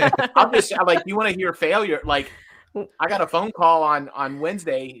Oh, I'm like, you want to hear failure? Like, I got a phone call on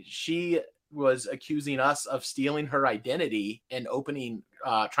Wednesday. She was accusing us of stealing her identity and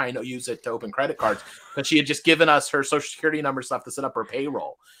trying to use it to open credit cards, but she had just given us her social security number stuff to set up her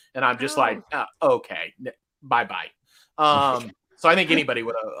payroll. And I'm just like, okay, bye. So I think anybody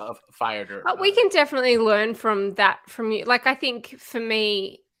would have fired her. But we can definitely learn from that from you. Like, I think for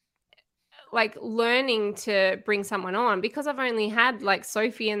me, like learning to bring someone on, because I've only had like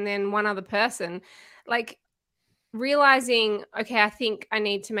Sophie and then one other person, like realizing, okay, I think I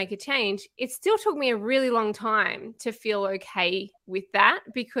need to make a change. It still took me a really long time to feel okay with that,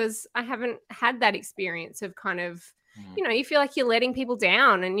 because I haven't had that experience of kind of, you know, you feel like you're letting people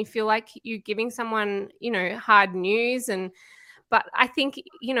down and you feel like you're giving someone, you know, hard news. But I think,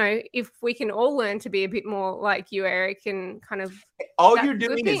 you know, if we can all learn to be a bit more like you, Eric, and kind of all you're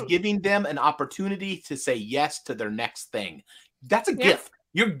doing is giving them an opportunity to say yes to their next thing. That's a gift.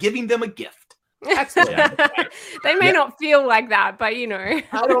 You're giving them a gift. That's They may not feel like that, but you know,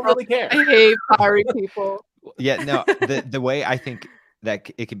 I don't really care. I hate firing people. Yeah, no, the way I think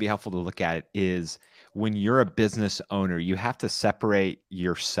that it can be helpful to look at it is when you're a business owner, you have to separate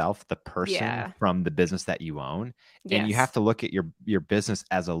yourself, the person, from the business that you own. And you have to look at your business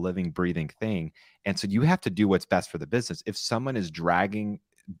as a living, breathing thing. And so you have to do what's best for the business. If someone is dragging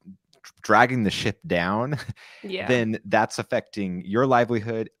the ship down, then that's affecting your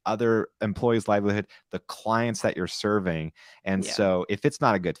livelihood, other employees' livelihood, the clients that you're serving. And so if it's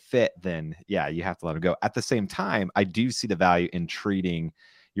not a good fit, then you have to let them go. At the same time, I do see the value in treating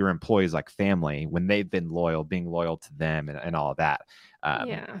your employees like family when they've been loyal, being loyal to them and all of that.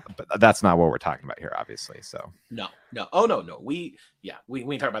 But that's not what we're talking about here, obviously. So no. Oh no. We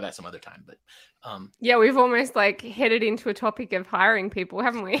can talk about that some other time, but we've almost like headed into a topic of hiring people,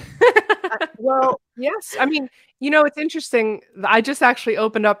 haven't we? Well, yes. I mean, you know, it's interesting. I just actually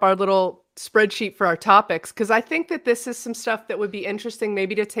opened up our little spreadsheet for our topics, because I think that this is some stuff that would be interesting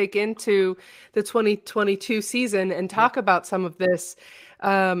maybe to take into the 2022 season and talk about some of this.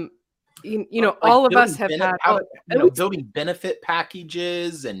 You know, like all of us have had building benefit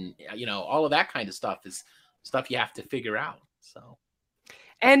packages and, you know, all of that kind of stuff is stuff you have to figure out. So,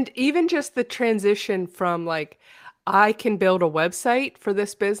 and even just the transition from like, I can build a website for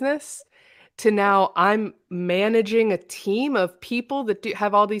this business to now I'm managing a team of people that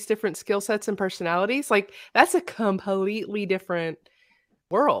have all these different skill sets and personalities. Like, that's a completely different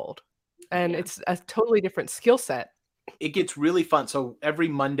world, and it's a totally different skill set. It gets really fun. So every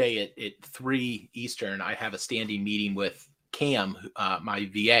Monday at 3 Eastern, I have a standing meeting with Cam, my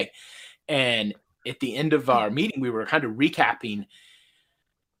VA. And at the end of our meeting, we were kind of recapping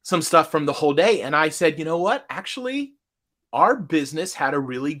some stuff from the whole day. And I said, you know what? Actually, our business had a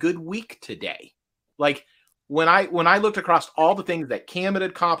really good week today. Like when I looked across all the things that Cam had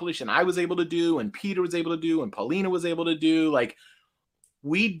accomplished and I was able to do and Peter was able to do and Paulina was able to do, like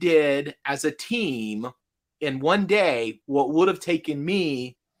we did as a team in one day what would have taken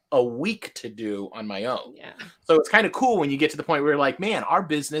me a week to do on my own. Yeah. So it's kind of cool when you get to the point where you're like, man, our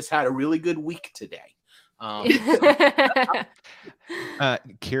business had a really good week today.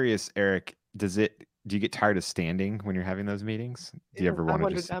 Curious, Eric, do you get tired of standing when you're having those meetings? Do you ever want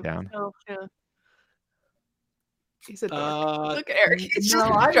to just sit down? Oh, yeah. He's a dork. Look at Eric. No,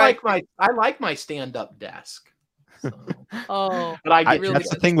 I like my stand-up desk. So. But I get that's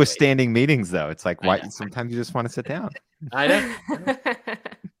the thing with standing meetings, though. It's like, why? Sometimes you just want to sit down. I know.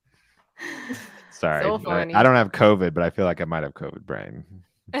 Sorry, so I don't have COVID, but I feel like I might have COVID brain.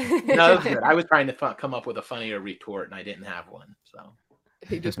 No, that's good. I was trying to come up with a funnier retort, and I didn't have one. So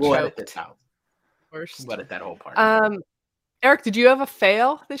he just we'll edit this out. Worst. We'll edit that whole part. Eric, did you have a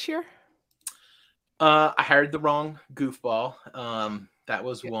fail this year? I hired the wrong goofball. That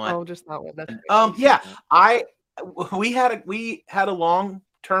was one. Oh, just that one. We had a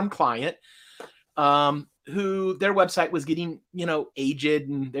long-term client who their website was getting, aged,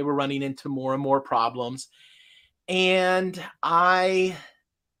 and they were running into more and more problems. And I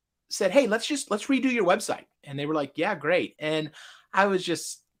said, hey, let's redo your website. And they were like, yeah, great. And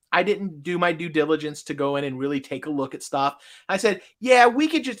I didn't do my due diligence to go in and really take a look at stuff. I said, yeah,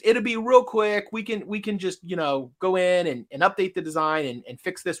 it'll be real quick. We can just, go in and update the design and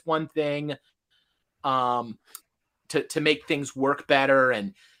fix this one thing to make things work better.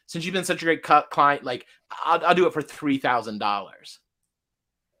 And since you've been such a great client, like I'll do it for $3,000.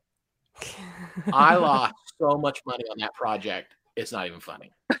 I lost so much money on that project. It's not even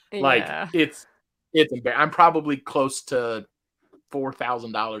funny. Like it's embarrassing. I'm probably close to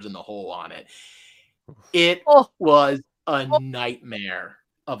 $4,000 in the hole on it. It was a nightmare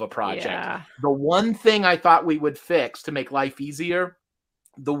of a project. Yeah. The one thing I thought we would fix to make life easier,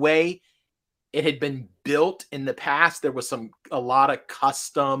 the way it had been built in the past, there was a lot of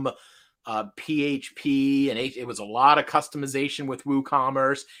custom PHP, and it was a lot of customization with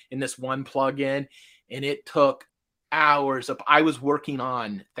WooCommerce in this one plugin, and it took hours of. I was working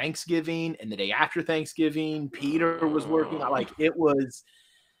on Thanksgiving, and the day after Thanksgiving, Peter was working on, like, it was,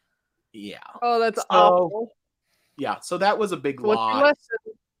 yeah. Oh, that's awful. Yeah, so that was a big What's your lot. lesson?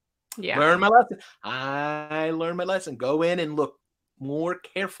 Yeah. Learn my lesson. I learned my lesson. Go in and look more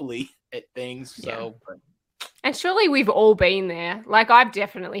carefully at things. So, and surely we've all been there. Like, I've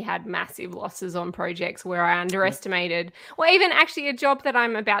definitely had massive losses on projects where I underestimated, or even actually a job that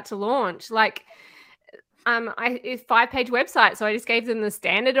I'm about to launch. Like, it's 5-page website, so I just gave them the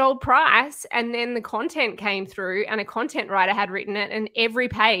standard old price, and then the content came through, and a content writer had written it, and every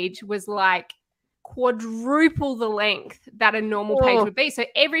page was like quadruple the length that a normal page would be. So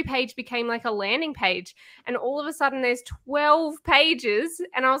every page became like a landing page, and all of a sudden there's 12 pages,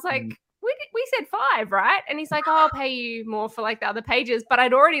 and I was like, we said 5, right? And he's like, oh, I'll pay you more for like the other pages, but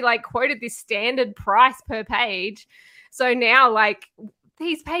I'd already like quoted this standard price per page. So now, like,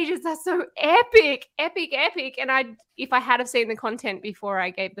 these pages are so epic. And if I had have seen the content before I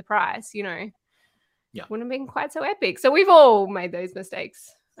gave the price, you know, wouldn't have been quite so epic. So we've all made those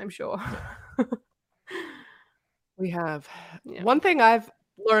mistakes, I'm sure. We have. Yeah. One thing I've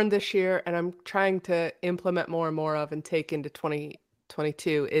learned this year, and I'm trying to implement more and more of and take into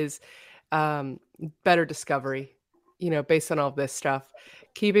 2022, is better discovery, you know, based on all of this stuff.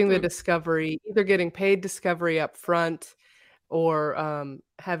 Keeping the discovery, either getting paid discovery up front, or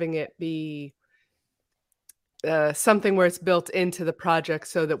having it be something where it's built into the project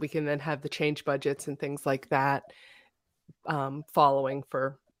so that we can then have the change budgets and things like that following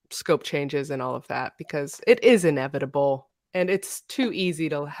for scope changes and all of that, because it is inevitable, and it's too easy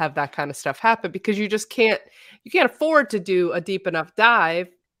to have that kind of stuff happen because you just can't afford to do a deep enough dive.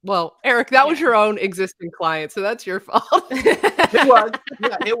 Well, Eric, that was your own existing client, so that's your fault.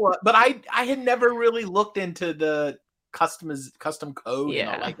 It was. But I had never really looked into the custom code, you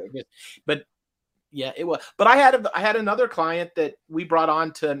know, like this. But yeah, it was. But I had another client that we brought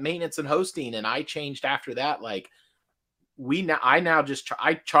on to maintenance and hosting, and I changed after that. Like,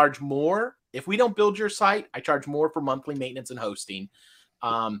 I charge more if we don't build your site. I charge more for monthly maintenance and hosting,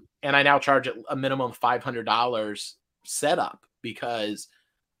 and I now charge a minimum $500 setup because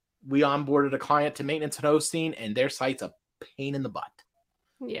we onboarded a client to maintenance and hosting, and their site's a pain in the butt.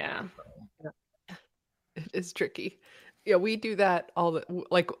 Yeah. It is tricky. Yeah, we do that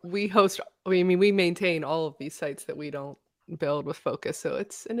we maintain all of these sites that we don't build with Focus, so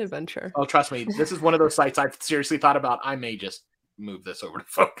it's an adventure. Oh, trust me, this is one of those sites I've seriously thought about. I may just move this over to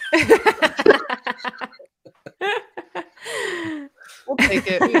Focus. We'll take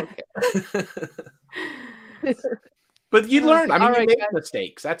it. We don't care. But you learn. I mean, you make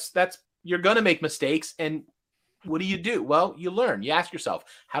mistakes. That's you're gonna make mistakes, and what do? Well, you learn. You ask yourself,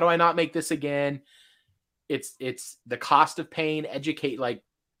 how do I not make this again? It's the cost of paying educate. Like,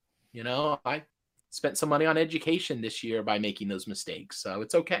 you know, I spent some money on education this year by making those mistakes, so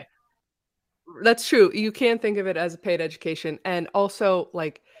it's okay. That's true. You can think of it as a paid education, and also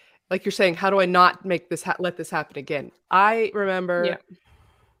like you're saying, how do I not make this let this happen again? I remember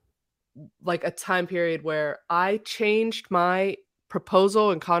like a time period where I changed my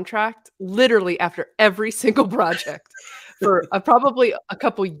proposal and contract literally after every single project for probably a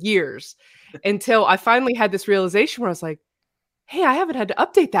couple years, until I finally had this realization where I was like, hey, I haven't had to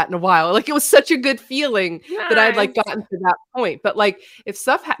update that in a while. Like, it was such a good feeling that I'd like gotten to that point. But like, if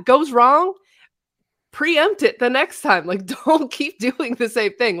stuff goes wrong, preempt it the next time. Like, don't keep doing the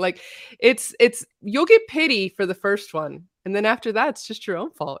same thing. Like, it's you'll get pity for the first one, and then after that, it's just your own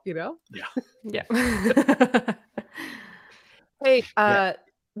fault, you know? Yeah. Hey,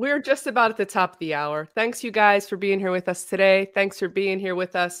 we're just about at the top of the hour. Thanks, you guys, for being here with us today. Thanks for being here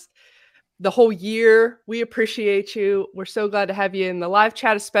with us the whole year. We appreciate you. We're so glad to have you in the live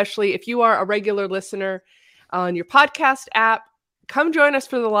chat, especially if you are a regular listener on your podcast app. Come join us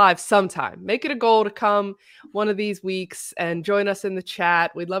for the live sometime. Make it a goal to come one of these weeks and join us in the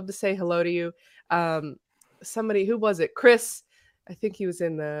chat. We'd love to say hello to you. Somebody, who was it? Chris, I think he was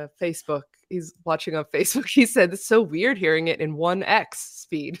in the Facebook. He's watching on Facebook. He said, it's so weird hearing it in 1x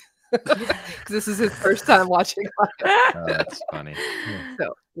speed. Because this is his first time watching. Oh, that's funny.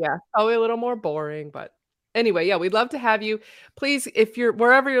 So yeah, probably a little more boring, but anyway, yeah, we'd love to have you. Please, if you're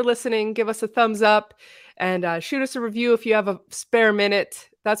wherever you're listening, give us a thumbs up and shoot us a review if you have a spare minute.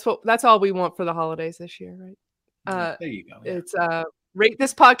 That's all we want for the holidays this year, right? There you go. Yeah. It's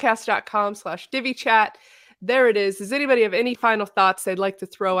ratethispodcast.com/divvychat. there it is. Does anybody have any final thoughts they'd like to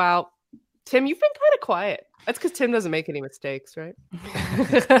throw out? Tim, you've been kind of quiet. That's because Tim doesn't make any mistakes, right?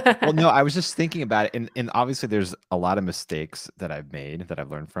 Well, no, I was just thinking about it. And obviously there's a lot of mistakes that I've made that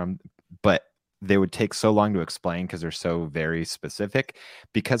I've learned from, but they would take so long to explain because they're so very specific.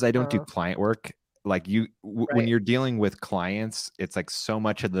 Because I don't do client work, like when you're dealing with clients, it's like so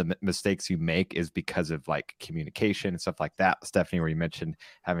much of the mistakes you make is because of like communication and stuff like that. Stephanie, where you mentioned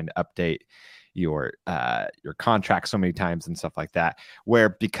having to update your contract so many times and stuff like that,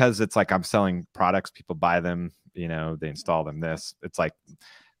 where because it's like I'm selling products, people buy them, you know, they install them. It's like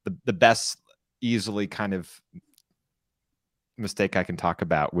the best easily kind of mistake I can talk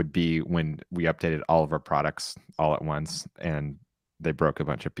about would be when we updated all of our products all at once and they broke a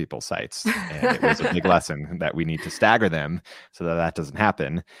bunch of people's sites. And it was a big lesson that we need to stagger them so that doesn't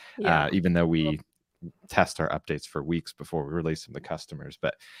happen. Yeah. Even though we test our updates for weeks before we release them to customers.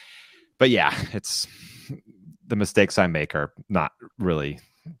 But yeah, it's the mistakes I make are not really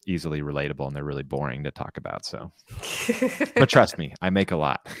easily relatable and they're really boring to talk about. So, but trust me, I make a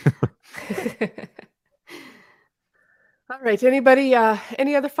lot. All right. Anybody,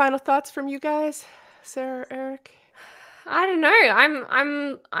 any other final thoughts from you guys? Sarah, Eric? I don't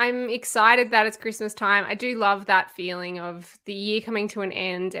know. I'm excited that it's Christmas time. I do love that feeling of the year coming to an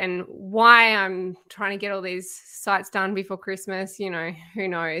end, and why I'm trying to get all these sites done before Christmas, you know, who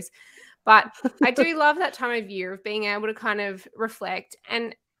knows. But I do love that time of year of being able to kind of reflect,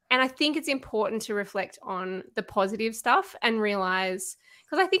 and I think it's important to reflect on the positive stuff and realize,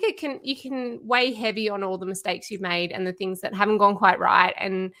 because I think you can weigh heavy on all the mistakes you've made and the things that haven't gone quite right,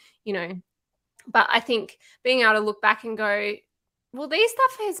 and you know. But I think being able to look back and go, well, these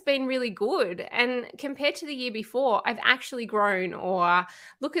stuff has been really good. And compared to the year before, I've actually grown, or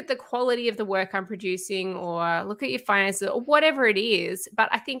look at the quality of the work I'm producing, or look at your finances, or whatever it is. But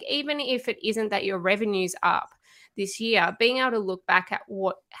I think even if it isn't that your revenue's up this year, being able to look back at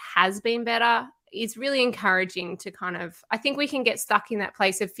what has been better is really encouraging to kind of, I think we can get stuck in that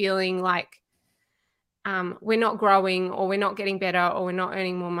place of feeling like, we're not growing, or we're not getting better, or we're not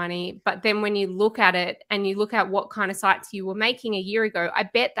earning more money. But then when you look at it and you look at what kind of sites you were making a year ago, I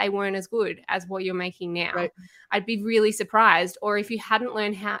bet they weren't as good as what you're making now. Right. I'd be really surprised. Or if you hadn't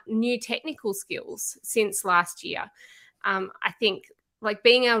learned new technical skills since last year, I think like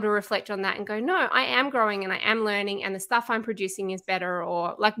being able to reflect on that and go, no, I am growing and I am learning and the stuff I'm producing is better,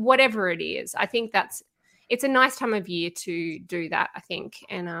 or like whatever it is. I think it's a nice time of year to do that, I think.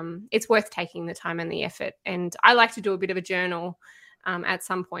 And it's worth taking the time and the effort. And I like to do a bit of a journal at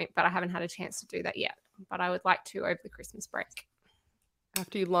some point, but I haven't had a chance to do that yet. But I would like to over the Christmas break.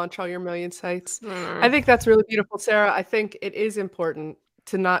 After you launch all your million sites. I think that's really beautiful, Sarah. I think it is important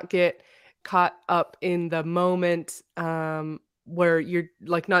to not get caught up in the moment where you're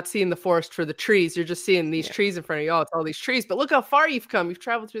like not seeing the forest for the trees. You're just seeing these trees in front of you. Oh, it's all these trees. But look how far you've come. You've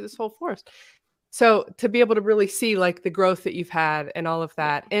traveled through this whole forest. So to be able to really see like the growth that you've had and all of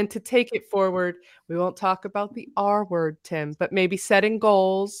that, and to take it forward, we won't talk about the R word, Tim, but maybe setting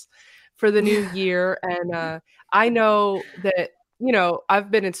goals for the new year. And I know that, you know,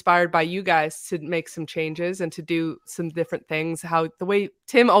 I've been inspired by you guys to make some changes and to do some different things. How the way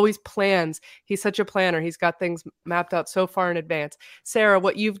Tim always plans, he's such a planner. He's got things mapped out so far in advance. Sarah,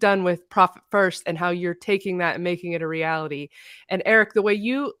 what you've done with Profit First and how you're taking that and making it a reality. And Eric, the way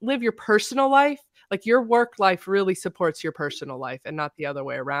you live your personal life, like your work life really supports your personal life and not the other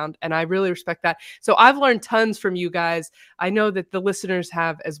way around. And I really respect that. So I've learned tons from you guys. I know that the listeners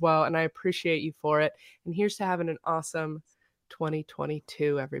have as well, and I appreciate you for it. And here's to having an awesome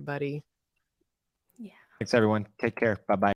 2022, everybody. Yeah. Thanks, everyone. Take care. Bye-bye.